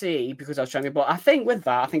gave it a C because I was trying to, but I think with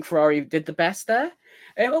that, I think Ferrari did the best there.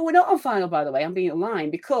 Well, we're not on final, by the way. I'm being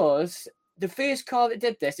aligned because the first car that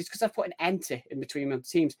did this is because I put an enter in between the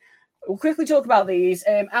teams. We'll quickly talk about these.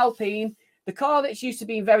 Alpine, the car that's used to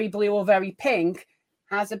be very blue or very pink,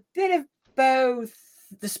 has a bit of both.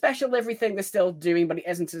 The special livery thing they're still doing, but it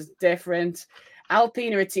isn't as different.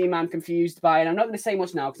 Alpine are a team I'm confused by, and I'm not going to say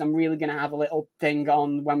much now because I'm really going to have a little thing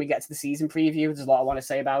on when we get to the season preview. There's a lot I want to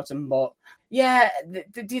say about them, but yeah,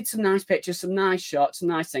 they did some nice pictures, some nice shots, some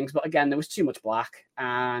nice things, but again, there was too much black,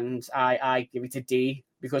 and I give it a D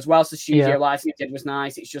because whilst the studio lighting it did was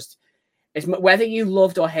nice, it's whether you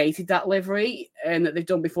loved or hated that livery and that they've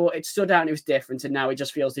done before, it stood out and it was different, and now it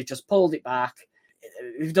just feels they've just pulled it back.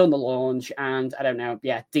 We've done the launch, and I don't know.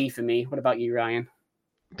 Yeah, D for me. What about you, Ryan?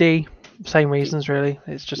 D. Same reasons, really.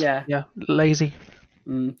 It's just lazy.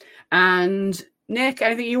 And Nick,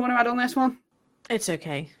 anything you want to add on this one? It's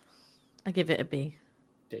okay. I give it a B.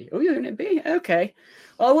 D. Oh, you're going to B? Okay.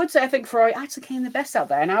 Well, I would say I think Ferrari actually came the best out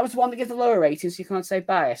there, and I was the one to give the lower rating, so you can't say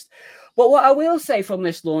biased. But what I will say from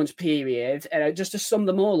this launch period, just to sum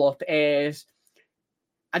them all up, is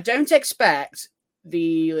I don't expect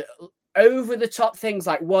the over-the-top things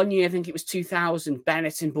like 1 year, I think it was 2000,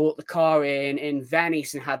 Benetton bought the car in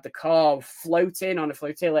Venice and had the car float in on a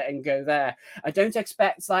flotilla and go there. I don't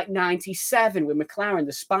expect like 97 with McLaren,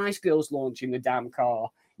 the Spice Girls launching the damn car,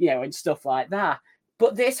 and stuff like that.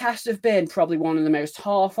 But this has to have been probably one of the most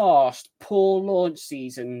half-arsed, poor launch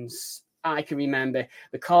seasons I can remember.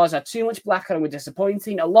 The cars had too much black on and were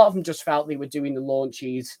disappointing. A lot of them just felt they were doing the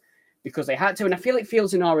launches because they had to. And I feel it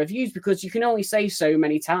feels in our reviews because you can only say so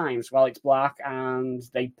many times, well, it's black and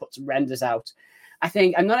they put some renders out. I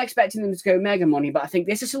think I'm not expecting them to go mega money, but I think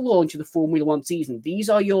this is a launch of the Formula One season. These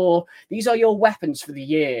are your weapons for the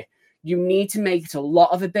year. You need to make it a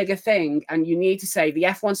lot of a bigger thing, and you need to say the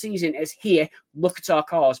F1 season is here. Look at our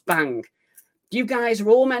cars, bang. You guys are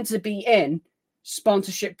all meant to be in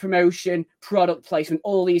sponsorship, promotion, product placement,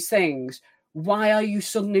 all these things. Why are you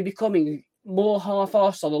suddenly becoming more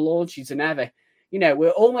half-arsed on the launches than ever? We're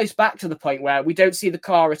almost back to the point where we don't see the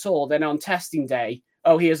car at all. Then on testing day,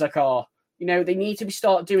 oh, here's a car. They need to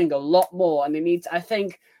start doing a lot more, and I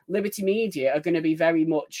think Liberty Media are going to be very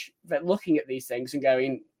much looking at these things and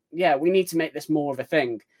going, yeah, we need to make this more of a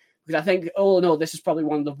thing. Because I think, all in all, this is probably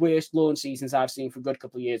one of the worst launch seasons I've seen for a good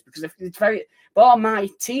couple of years. Because it's bar my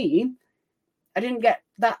team, I didn't get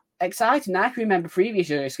that excited. I can remember previous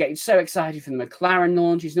years getting so excited for the McLaren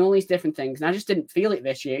launches and all these different things. And I just didn't feel it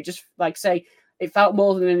this year. It just, it felt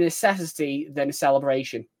more than a necessity than a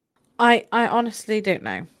celebration. I honestly don't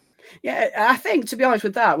know. Yeah, I think, to be honest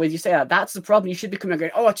with that, when you say that, that's the problem. You should be coming and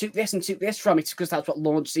going, oh, I took this and took this from it because that's what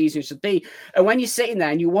launch season should be. And when you're sitting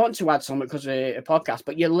there and you want to add something because of a podcast,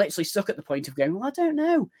 but you're literally stuck at the point of going, well, I don't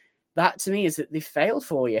know. That, to me, is that they failed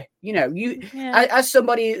for you. As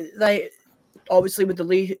somebody, obviously with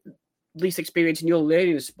the least experience and you're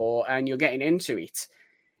learning the sport and you're getting into it,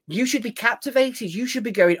 you should be captivated. You should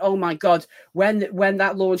be going, oh my God, when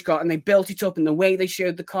that launch got and they built it up and the way they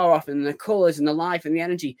showed the car off and the colors and the life and the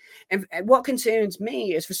energy. And what concerns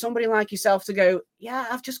me is for somebody like yourself to go, yeah,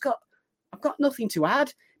 I've got nothing to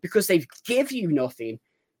add because they've give you nothing.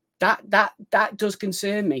 That does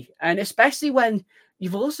concern me. And especially when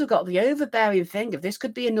you've also got the overbearing thing of this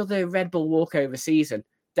could be another Red Bull walkover season.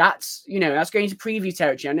 That's going to preview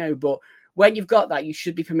territory, I know, but when you've got that, you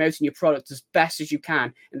should be promoting your product as best as you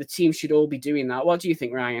can, and the team should all be doing that. What do you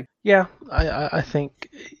think, Ryan? Yeah, I think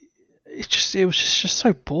it was just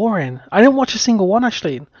so boring. I didn't watch a single one,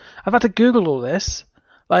 actually. I've had to Google all this.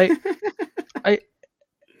 It's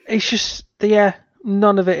just,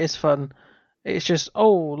 none of it is fun. It's just,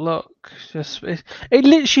 oh look, it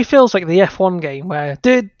literally feels like the F1 game where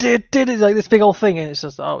did like this big old thing, and it's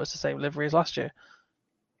just, oh, it's the same livery as last year.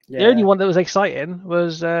 Yeah. The only one that was exciting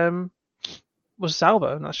was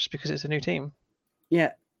Sauber, and that's just because it's a new team.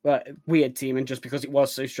 Yeah, but weird team, and just because it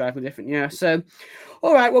was so strikingly different. Yeah. So,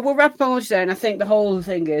 all right, well, we'll wrap up on there. And I think the whole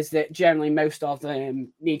thing is that generally most of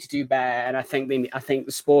them need to do better, and I think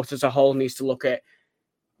the sport as a whole needs to look at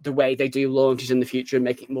the way they do launches in the future and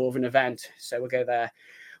make it more of an event. So we'll go there.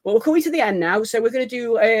 Well, we're coming to the end now, so we're going to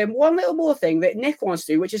do one little more thing that Nick wants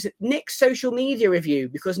to do, which is Nick's social media review,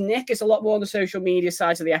 because Nick is a lot more on the social media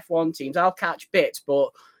side of the F1 teams. I'll catch bits, but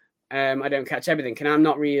I don't catch everything, and I'm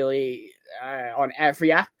not really on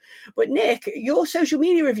every app. But Nick, your social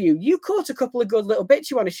media review, you caught a couple of good little bits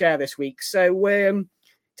you want to share this week, so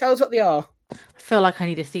tell us what they are. I feel like I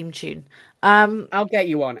need a theme tune. I'll get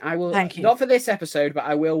you one. I will. Thank you. Not for this episode, but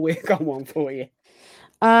I will work on one for you.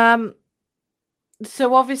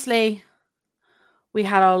 So obviously we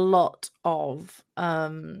had a lot of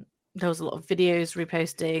there was a lot of videos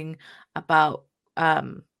reposting about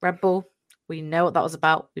Red Bull. We know what that was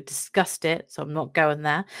about. We discussed it, so I'm not going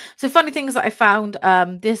there. So funny things that I found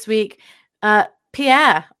this week.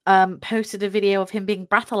 Pierre posted a video of him being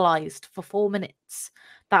breathalyzed for 4 minutes.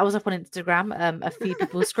 That was up on Instagram. A few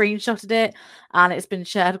people screenshotted it, and it's been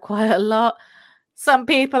shared quite a lot. Some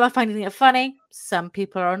people are finding it funny. Some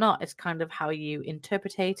people are not. It's kind of how you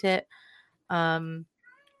interpretate it.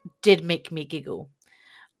 Did make me giggle.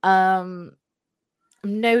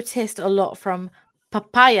 Noticed a lot from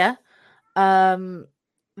Papaya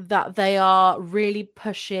that they are really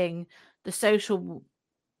pushing the social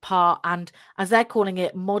part, and as they're calling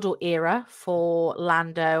it, model era for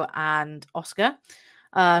Lando and Oscar.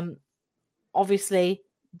 Obviously,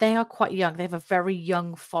 they are quite young. They have a very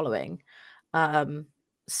young following.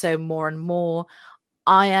 So more and more,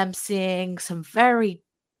 I am seeing some very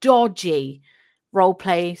dodgy role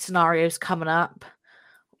play scenarios coming up.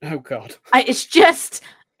 Oh God! It's just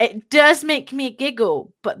it does make me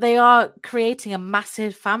giggle, but they are creating a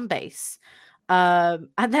massive fan base, and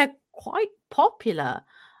they're quite popular.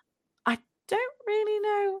 I don't really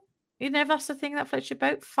know, if that's the thing that floats your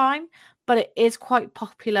boat, fine, but it is quite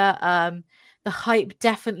popular. The hype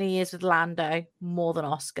definitely is with Lando more than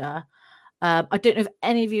Oscar. I don't know if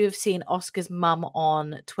any of you have seen Oscar's mum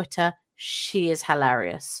on Twitter. She is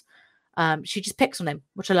hilarious. She just picks on him,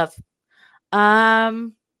 which I love.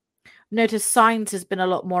 Notice Sainz has been a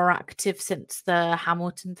lot more active since the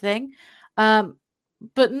Hamilton thing,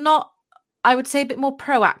 but not, I would say, a bit more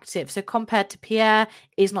proactive. So compared to Pierre,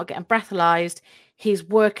 he's not getting breathalyzed. He's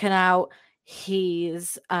working out.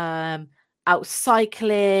 He's out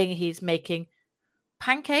cycling. He's making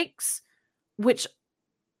pancakes, which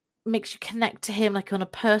makes you connect to him like on a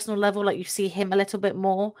personal level, like you see him a little bit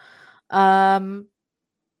more,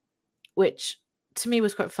 which to me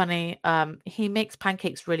was quite funny. He makes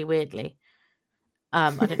pancakes really weirdly.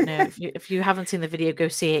 I don't know if you haven't seen the video, go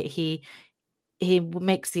see it. He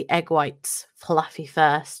makes the egg whites fluffy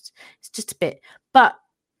first. It's just a bit, but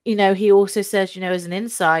he also says, as an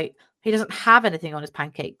insight, he doesn't have anything on his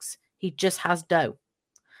pancakes. He just has dough.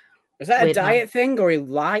 Is that a diet thing, or he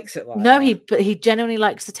likes it like No, that? but he genuinely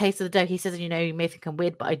likes the taste of the dough. He says, you may think I'm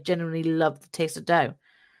weird, but I genuinely love the taste of dough.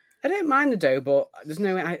 I don't mind the dough, but there's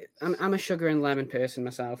no way. I'm a sugar and lemon person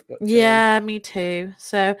myself. But yeah, me too.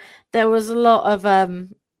 So there was a lot of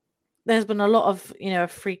there's been a lot of a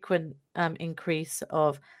frequent increase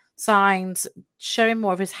of signs showing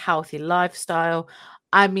more of his healthy lifestyle.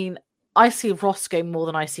 I mean, I see Roscoe more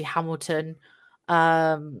than I see Hamilton.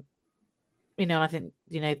 I think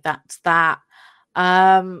that's that.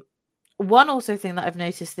 One also thing that I've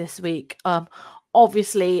noticed this week,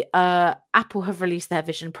 obviously, Apple have released their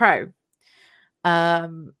Vision Pro,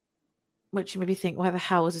 which you maybe think, why the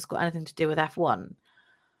hell has this got anything to do with F1?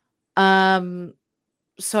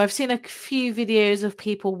 So I've seen a few videos of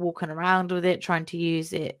people walking around with it, trying to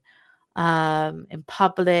use it in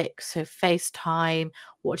public, so FaceTime,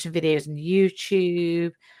 watching videos on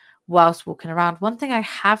YouTube whilst walking around. One thing I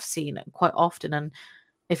have seen quite often, and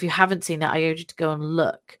if you haven't seen it, I urge you to go and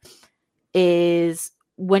look, is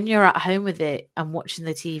when you're at home with it and watching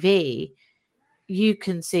the TV, you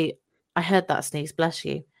can see, I heard that sneeze, bless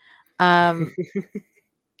you,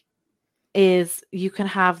 is you can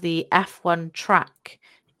have the F1 track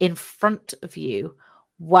in front of you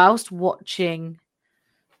whilst watching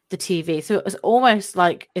the TV. So it's almost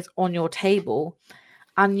like it's on your table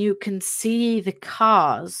and you can see the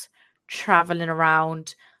cars traveling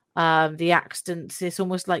around, the accidents. It's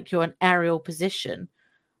almost like you're in aerial position.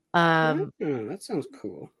 That sounds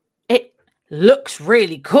cool. It looks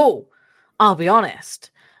really cool, I'll be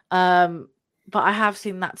honest. But I have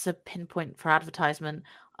seen that's a pinpoint for advertisement,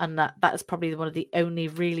 and that is probably one of the only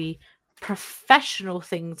really professional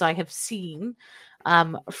things I have seen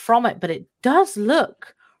from it. But it does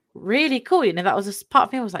look really cool. That was a part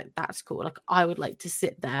of me. I was like, that's cool. Like, I would like to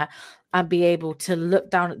sit there and be able to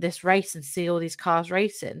look down at this race and see all these cars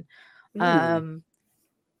racing.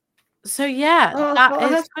 So yeah,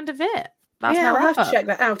 that is kind of it. That's I'll have to check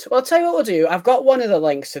that out. Well, I'll tell you what we'll do. I've got one of the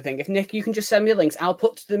links to think. If Nick, you can just send me the links, I'll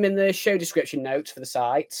put them in the show description notes for the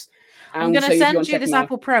sites. I'm going to send you this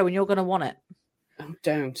Apple Pro, and you're going to want it. Oh,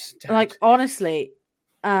 don't. Like, honestly,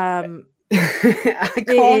 I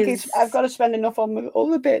can't. I've got to spend enough on all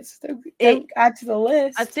the bits. Don't add to the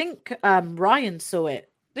list. I think Ryan saw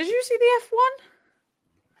it. Did you see the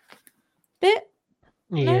F1 bit?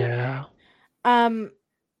 Yeah. No?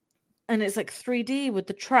 And it's like 3D with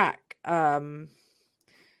the track. And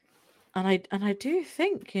I do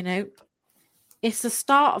think, it's the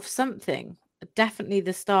start of something. Definitely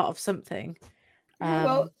the start of something.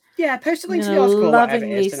 Well, yeah, post a link to the article.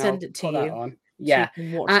 Lovingly send it to you. Yeah,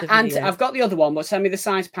 so and I've got the other one, but send me the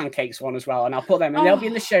size pancakes one as well, and I'll put them, and they'll be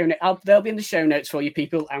in the show. They'll be in the show notes for you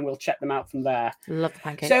people, and we'll check them out from there. Love the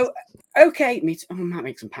pancakes. So, okay, me too. I might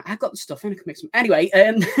make some. I've got the stuff, and I can make some. Anyway,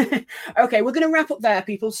 okay, we're going to wrap up there,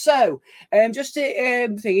 people. So, just to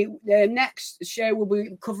next show we'll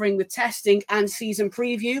be covering the testing and season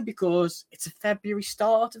preview, because it's a February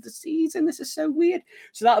start of the season. This is so weird.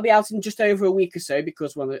 So that'll be out in just over a week or so,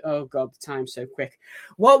 because oh god, the time's so quick.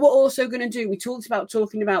 What we're also going to do, we talked about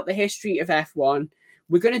talking about the history of F1.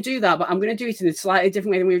 We're going to do that, but I'm going to do it in a slightly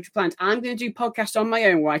different way than we planned. I'm going to do podcasts on my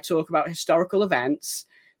own where I talk about historical events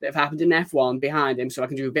that have happened in F1 behind him, so I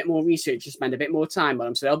can do a bit more research and spend a bit more time on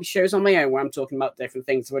them. So there'll be shows on my own where I'm talking about different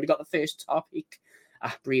things. I've already got the first topic,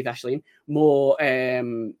 breathe, Ashleen, more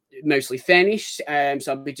mostly finished. So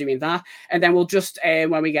I'll be doing that. And then we'll just,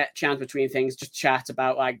 when we get chance between things, just chat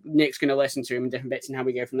about, like, Nick's going to listen to him and different bits and how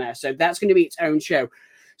we go from there. So that's going to be its own show.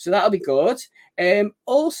 So that'll be good.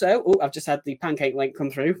 Also, I've just had the pancake link come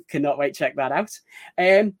through. Cannot wait. Check that out.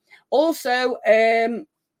 Also,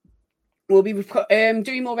 we'll be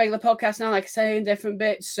doing more regular podcasts now, like I say, in different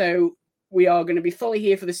bits. So we are going to be fully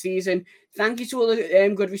here for the season. Thank you to all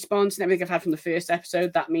the good response and everything I've had from the first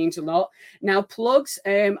episode. That means a lot. Now, plugs.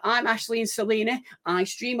 I'm Ashley and Selena. I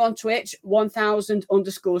stream on Twitch,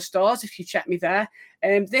 1000_stars, if you check me there.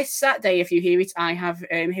 This Saturday, if you hear it, I have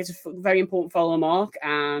hit a very important follow mark.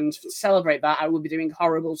 And to celebrate that, I will be doing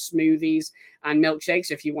horrible smoothies and milkshakes,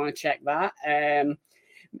 if you want to check that.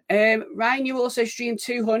 Ryan, you also stream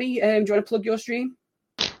too, honey. Do you want to plug your stream?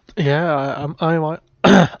 Yeah,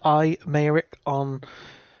 I Mayrick on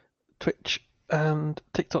Twitch and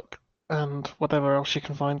TikTok and whatever else you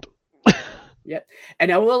can find. Yep.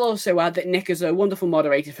 And I will also add that Nick is a wonderful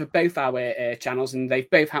moderator for both our channels, and they've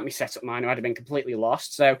both helped me set up mine. I'd have been completely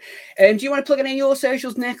lost. So, do you want to plug in your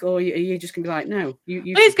socials, Nick, or are you just going to be like, no?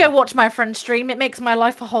 You Please go watch my friend's stream. It makes my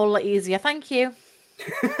life a whole lot easier. Thank you.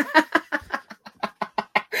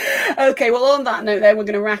 Okay, well, on that note, then we're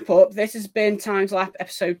going to wrap up. This has been Time's Lap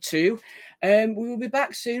episode 2. We will be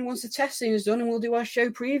back soon once the testing is done, and we'll do our show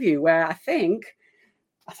preview. Where I think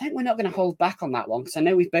we're not going to hold back on that one, because I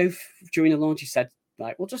know we've both during the launch said,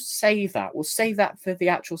 like, we'll just save that. We'll save that for the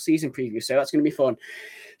actual season preview. So that's going to be fun.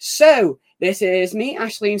 So this is me,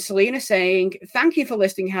 Ashley and Selena, saying thank you for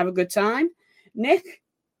listening. Have a good time, Nick.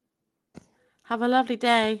 Have a lovely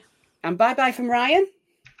day. And bye from Ryan.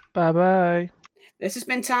 Bye. This has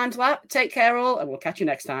been Time's Lap. Take care, all, and we'll catch you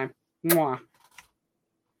next time. Mwah.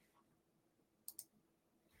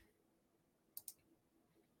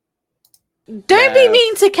 Don't be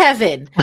mean to Kevin.